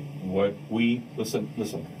 Okay. Okay? What? Listen.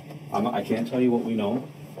 I can't tell you what we know,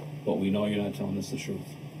 but we know you're not telling us the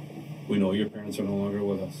truth. We know your parents are no longer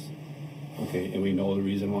with us. Okay? And we know the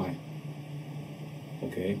reason why.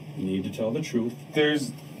 Okay? You need to tell the truth.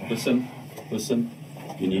 Listen.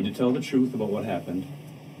 You need to tell the truth about what happened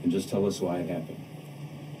and just tell us why it happened.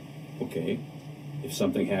 Okay? If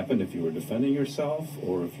something happened, if you were defending yourself,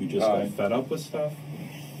 or if you just got fed up with stuff,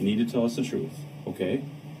 you need to tell us the truth. Okay?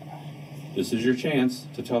 This is your chance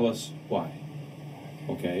to tell us why.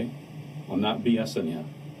 Okay? I'm not BSing you.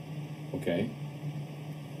 Okay?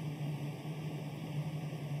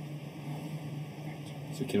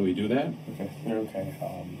 So can we do that? Okay. You're okay.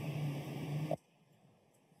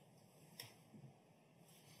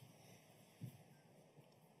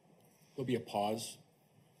 There'll be a pause.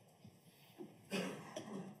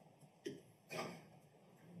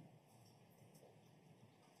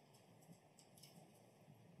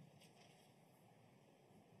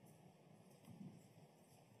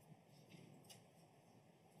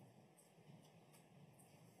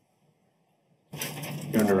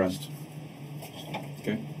 You're under arrest.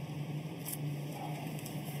 Okay?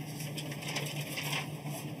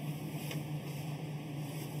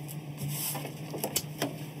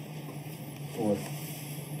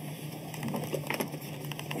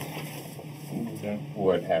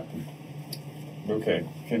 What happened? Okay.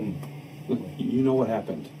 You know what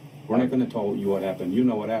happened. We're not going to tell you what happened. You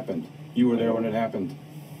know what happened. You were there when it happened.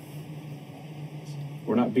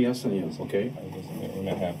 We're not BSing you, okay? I wasn't there when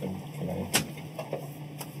it happened.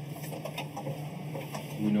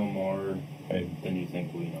 We know more than you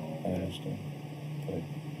think we know. I understand. But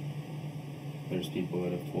there's people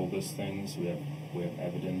that have told us things. We have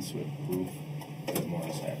evidence. We have proof that more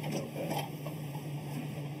has happened. Okay.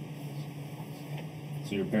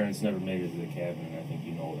 So your parents never made it to the cabin, and I think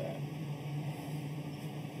you know that.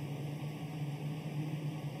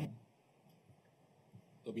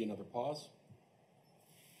 There'll be another pause.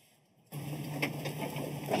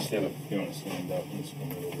 Just have you want to stand up and just come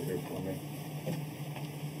right over here for me.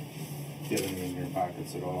 Do you have anything in your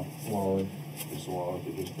pockets at all? Wallet. Just a wallet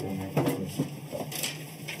that just put in there.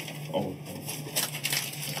 Oh.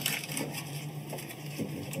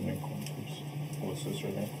 What's this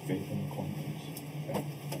right there? Vape in the corn purse. Okay.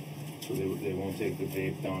 So they won't take the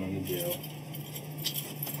vape down in the jail.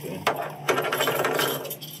 Okay.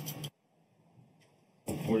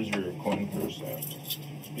 Where's your coin purse at?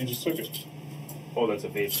 You just took it. Oh, that's a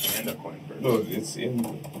vape and a coin purse. No, it's in.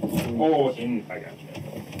 I got you.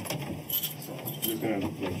 So, just gonna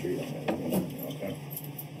make sure you don't have anything on you, okay?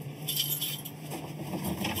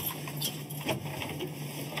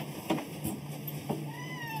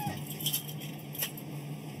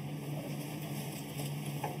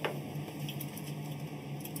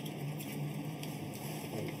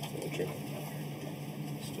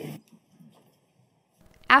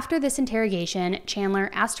 After this interrogation, Chandler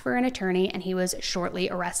asked for an attorney and he was shortly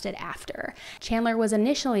arrested after. Chandler was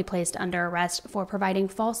initially placed under arrest for providing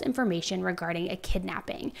false information regarding a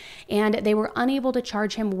kidnapping, and they were unable to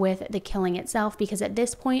charge him with the killing itself because at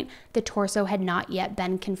this point, the torso had not yet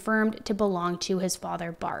been confirmed to belong to his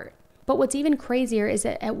father, Bart. But what's even crazier is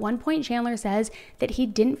that at one point Chandler says that he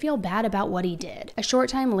didn't feel bad about what he did. A short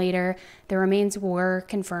time later, the remains were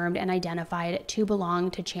confirmed and identified to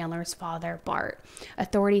belong to Chandler's father, Bart.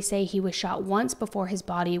 Authorities say he was shot once before his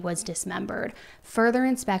body was dismembered. Further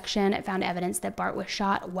inspection found evidence that Bart was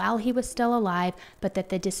shot while he was still alive, but that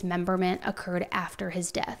the dismemberment occurred after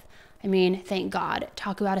his death. I mean, thank God.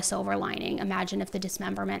 Talk about a silver lining. Imagine if the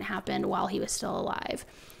dismemberment happened while he was still alive.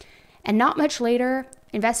 And not much later,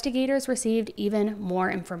 investigators received even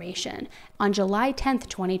more information. On July 10th,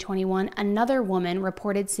 2021, another woman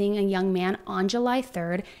reported seeing a young man on July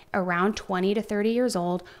 3rd, around 20 to 30 years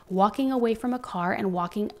old, walking away from a car and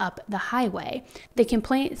walking up the highway. The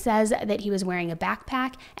complaint says that he was wearing a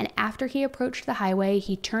backpack, and after he approached the highway,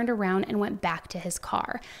 he turned around and went back to his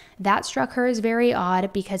car. That struck her as very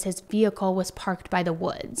odd because his vehicle was parked by the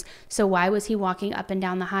woods. So why was he walking up and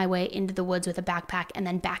down the highway into the woods with a backpack and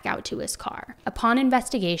then back out to his car? Upon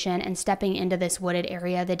investigation and stepping into this wooded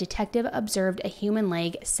area, the detective observed a human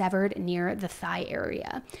leg severed near the thigh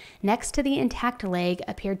area. Next to the intact leg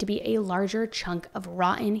appeared to be a larger chunk of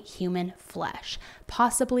rotten human flesh,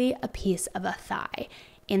 possibly a piece of a thigh.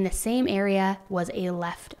 in the same area was a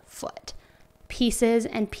left foot. Pieces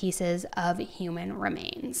and pieces of human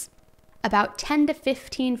remains. About 10 to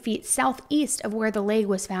 15 feet southeast of where the leg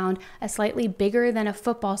was found, a slightly bigger than a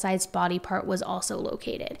football-sized body part was also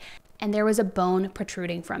located, and there was a bone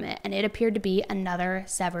protruding from it, and it appeared to be another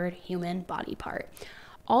severed human body part.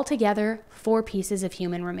 Altogether, 4 pieces of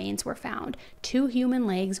human remains were found. 2 human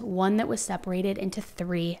legs, one that was separated into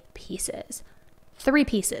 3 pieces. 3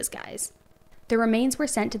 pieces, guys. The remains were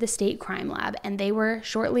sent to the state crime lab, and they were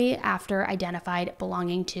shortly after identified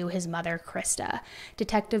belonging to his mother, Krista.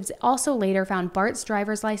 Detectives also later found Bart's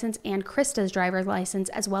driver's license and Krista's driver's license,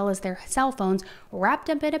 as well as their cell phones, wrapped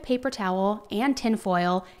up in a paper towel and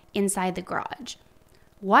tinfoil inside the garage.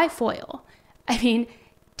 Why foil? I mean,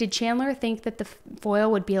 did Chandler think that the foil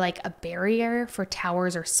would be like a barrier for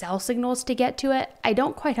towers or cell signals to get to it? I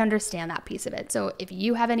don't quite understand that piece of it, so if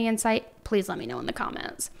you have any insight, please let me know in the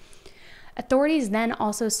comments. Authorities then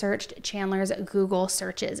also searched Chandler's Google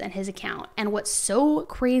searches and his account. And what's so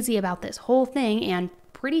crazy about this whole thing, and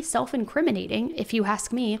pretty self-incriminating if you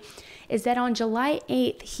ask me, is that on July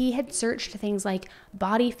 8th, he had searched things like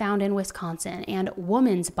body found in Wisconsin and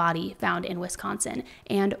woman's body found in Wisconsin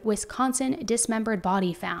and Wisconsin dismembered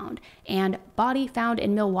body found and body found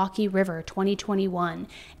in Milwaukee River 2021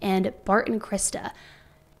 and Bart and Krista.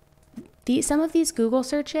 Some of these Google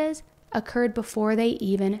searches occurred before they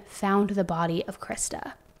even found the body of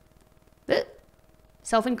Krista.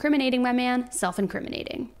 Self-incriminating, my man,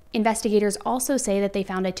 self-incriminating. Investigators also say that they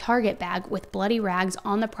found a Target bag with bloody rags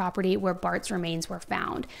on the property where Bart's remains were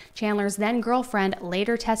found. Chandler's then-girlfriend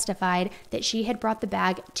later testified that she had brought the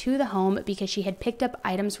bag to the home because she had picked up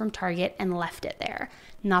items from Target and left it there.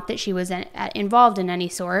 Not that she was involved in any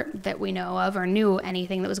sort that we know of or knew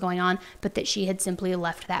anything that was going on, but that she had simply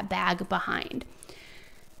left that bag behind.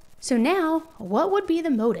 So now, what would be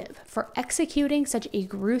the motive for executing such a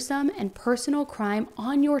gruesome and personal crime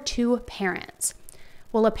on your 2 parents?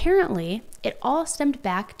 Well, apparently, it all stemmed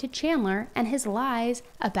back to Chandler and his lies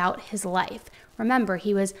about his life. Remember,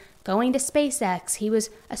 he was going to SpaceX, he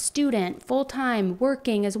was a student, full-time,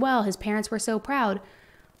 working as well. His parents were so proud.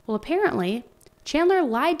 Well, apparently, Chandler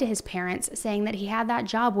lied to his parents, saying that he had that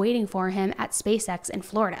job waiting for him at SpaceX in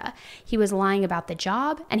Florida. He was lying about the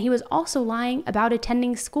job, and he was also lying about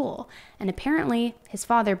attending school. And apparently, his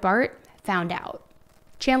father, Bart, found out.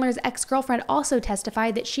 Chandler's ex-girlfriend also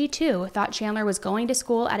testified that she too thought Chandler was going to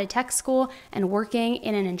school at a tech school and working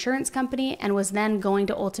in an insurance company and was then going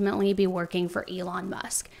to ultimately be working for Elon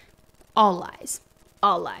Musk. All lies.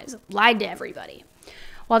 All lies. Lied to everybody.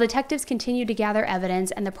 While detectives continued to gather evidence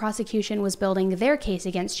and the prosecution was building their case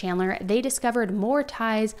against Chandler, they discovered more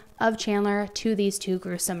ties of Chandler to these 2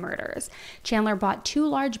 gruesome murders. Chandler bought 2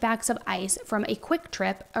 large bags of ice from a Quick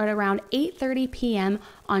Trip at around 8:30 p.m.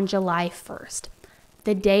 on July 1st.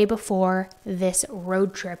 The day before this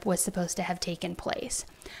road trip was supposed to have taken place,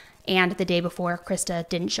 and the day before Krista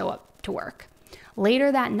didn't show up to work.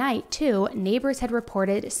 Later that night, too, neighbors had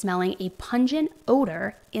reported smelling a pungent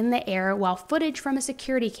odor in the air while footage from a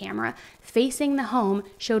security camera facing the home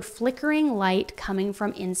showed flickering light coming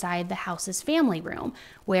from inside the house's family room,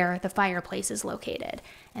 where the fireplace is located.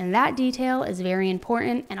 And that detail is very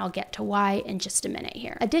important, and I'll get to why in just a minute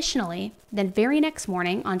here. Additionally, the very next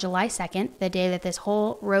morning, on July 2nd, the day that this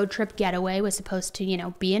whole road trip getaway was supposed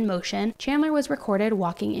to, be in motion, Chandler was recorded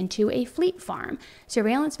walking into a Fleet Farm.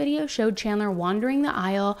 Surveillance video showed Chandler wandering the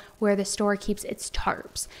aisle where the store keeps its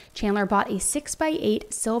tarps. Chandler bought a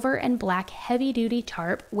 6x8 silver and black heavy-duty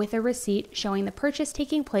tarp with a receipt showing the purchase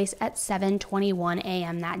taking place at 7:21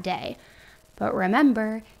 a.m. that day. But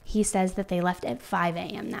remember, he says that they left at 5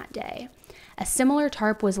 a.m. that day. A similar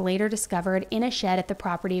tarp was later discovered in a shed at the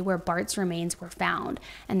property where Bart's remains were found,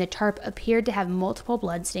 and the tarp appeared to have multiple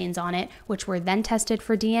bloodstains on it, which were then tested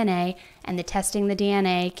for DNA, and the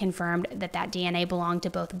DNA confirmed that that DNA belonged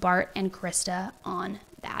to both Bart and Krista on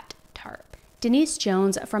that tarp. Denise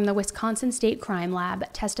Jones from the Wisconsin State Crime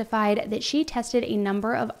Lab testified that she tested a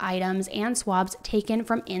number of items and swabs taken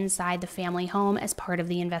from inside the family home as part of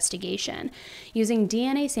the investigation. Using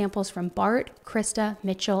DNA samples from Bart, Krista,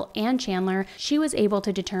 Mitchell, and Chandler, she was able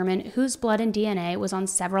to determine whose blood and DNA was on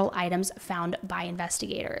several items found by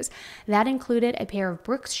investigators. That included a pair of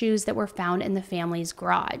Brooks shoes that were found in the family's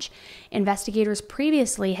garage. Investigators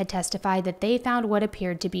previously had testified that they found what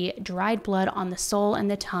appeared to be dried blood on the sole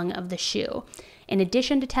and the tongue of the shoe. In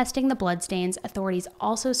addition to testing the bloodstains, authorities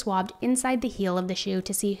also swabbed inside the heel of the shoe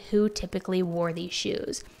to see who typically wore these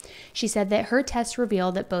shoes. She said that her tests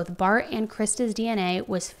revealed that both Bart and Krista's DNA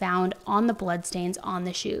was found on the bloodstains on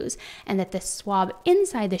the shoes, and that the swab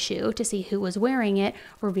inside the shoe to see who was wearing it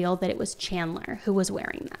revealed that it was Chandler who was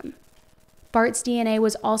wearing them. Bart's DNA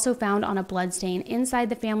was also found on a bloodstain inside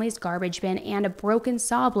the family's garbage bin and a broken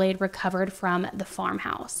saw blade recovered from the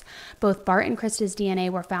farmhouse. Both Bart and Krista's DNA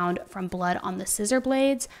were found from blood on the scissor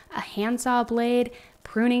blades, a handsaw blade,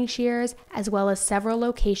 pruning shears, as well as several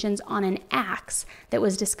locations on an axe that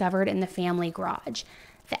was discovered in the family garage.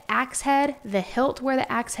 The axe head, the hilt where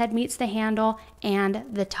the axe head meets the handle, and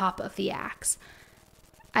the top of the axe.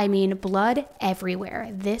 I mean, blood everywhere.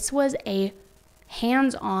 This was a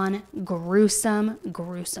hands-on,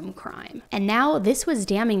 gruesome crime. And now this was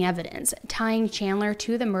damning evidence tying Chandler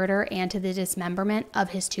to the murder and to the dismemberment of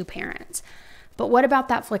his two parents. But what about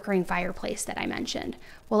that flickering fireplace that I mentioned?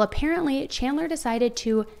 Well, apparently Chandler decided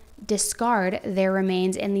to discard their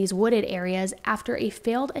remains in these wooded areas after a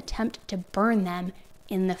failed attempt to burn them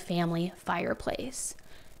in the family fireplace.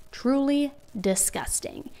 Truly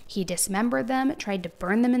disgusting. He dismembered them, tried to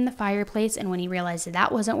burn them in the fireplace, and when he realized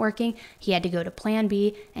that wasn't working, he had to go to plan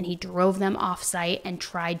B, and he drove them off-site and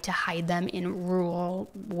tried to hide them in rural,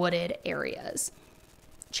 wooded areas.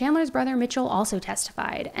 Chandler's brother Mitchell also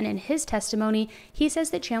testified, and in his testimony, he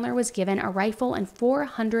says that Chandler was given a rifle and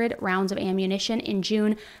 400 rounds of ammunition in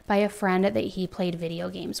June by a friend that he played video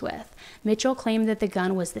games with. Mitchell claimed that the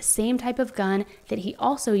gun was the same type of gun that he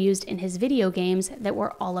also used in his video games that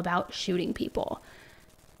were all about shooting people.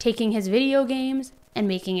 Taking his video games and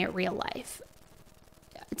making it real life.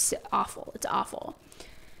 It's awful. It's awful.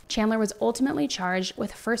 Chandler was ultimately charged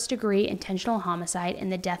with first-degree intentional homicide in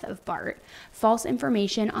the death of Bart, false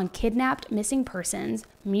information on kidnapped missing persons,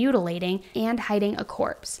 mutilating, and hiding a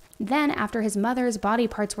corpse. Then, after his mother's body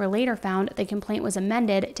parts were later found, the complaint was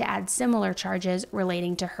amended to add similar charges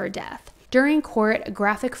relating to her death. During court,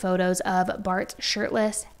 graphic photos of Bart's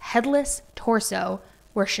shirtless, headless torso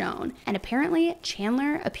were shown, and apparently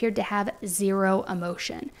Chandler appeared to have zero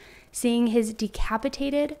emotion. Seeing his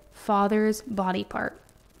decapitated father's body part,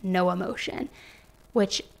 no emotion,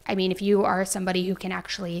 which, I mean, if you are somebody who can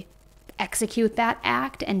actually execute that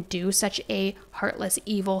act and do such a heartless,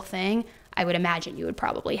 evil thing, I would imagine you would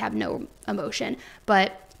probably have no emotion.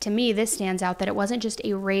 But to me, this stands out that it wasn't just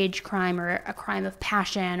a rage crime or a crime of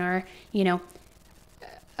passion or, you know,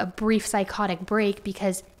 a brief psychotic break,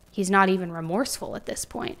 because he's not even remorseful at this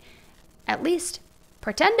point. At least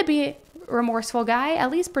pretend to be a remorseful guy. At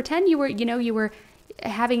least pretend you were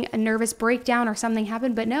having a nervous breakdown or something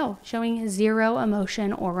happened, but no, showing zero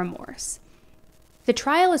emotion or remorse. The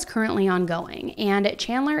trial is currently ongoing, and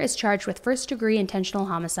Chandler is charged with first-degree intentional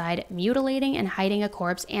homicide, mutilating and hiding a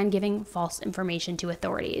corpse, and giving false information to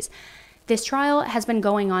authorities. This trial has been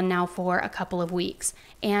going on now for a couple of weeks,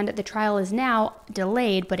 and the trial is now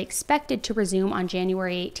delayed but expected to resume on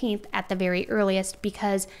January 18th at the very earliest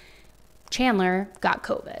because Chandler got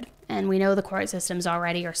COVID. And we know the court systems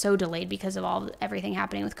already are so delayed because of everything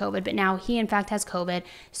happening with COVID. But now he, in fact, has COVID.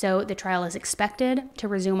 So the trial is expected to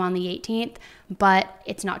resume on the 18th, but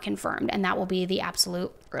it's not confirmed. And that will be the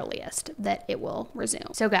absolute earliest that it will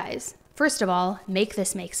resume. So guys, first of all, make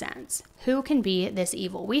this make sense. Who can be this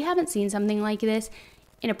evil? We haven't seen something like this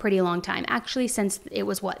in a pretty long time. Actually, since it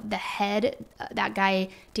was the head, that guy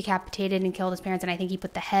decapitated and killed his parents. And I think he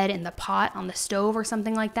put the head in the pot on the stove or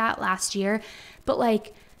something like that last year. But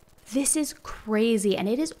like, this is crazy, and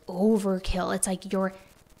it is overkill. It's like you're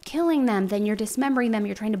killing them, then you're dismembering them,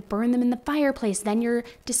 you're trying to burn them in the fireplace, then you're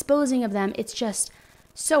disposing of them. It's just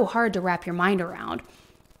so hard to wrap your mind around.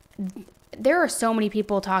 There are so many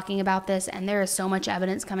people talking about this, and there is so much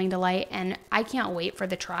evidence coming to light, and I can't wait for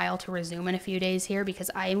the trial to resume in a few days here because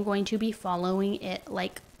I am going to be following it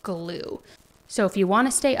like glue. So if you want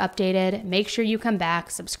to stay updated, make sure you come back,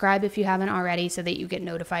 subscribe if you haven't already so that you get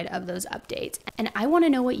notified of those updates. And I want to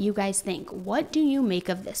know what you guys think. What do you make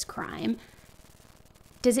of this crime?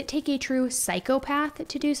 Does it take a true psychopath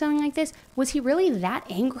to do something like this? Was he really that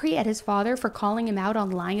angry at his father for calling him out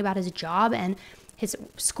on lying about his job and his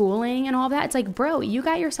schooling and all that? It's like, bro, you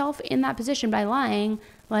got yourself in that position by lying.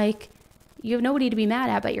 Like, you have nobody to be mad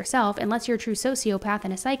at but yourself, unless you're a true sociopath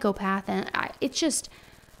and a psychopath. And it's just...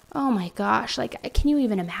 oh my gosh, like, can you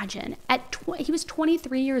even imagine? He was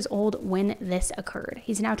 23 years old when this occurred.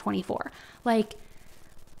 He's now 24. Like,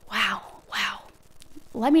 wow.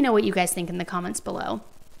 Let me know what you guys think in the comments below.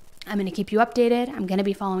 I'm going to keep you updated. I'm going to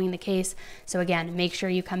be following the case. So again, make sure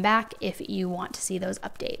you come back if you want to see those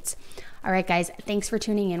updates. All right, guys, thanks for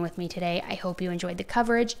tuning in with me today. I hope you enjoyed the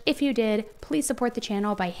coverage. If you did, please support the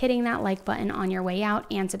channel by hitting that like button on your way out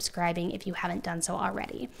and subscribing if you haven't done so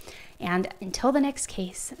already. And until the next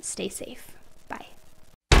case, stay safe.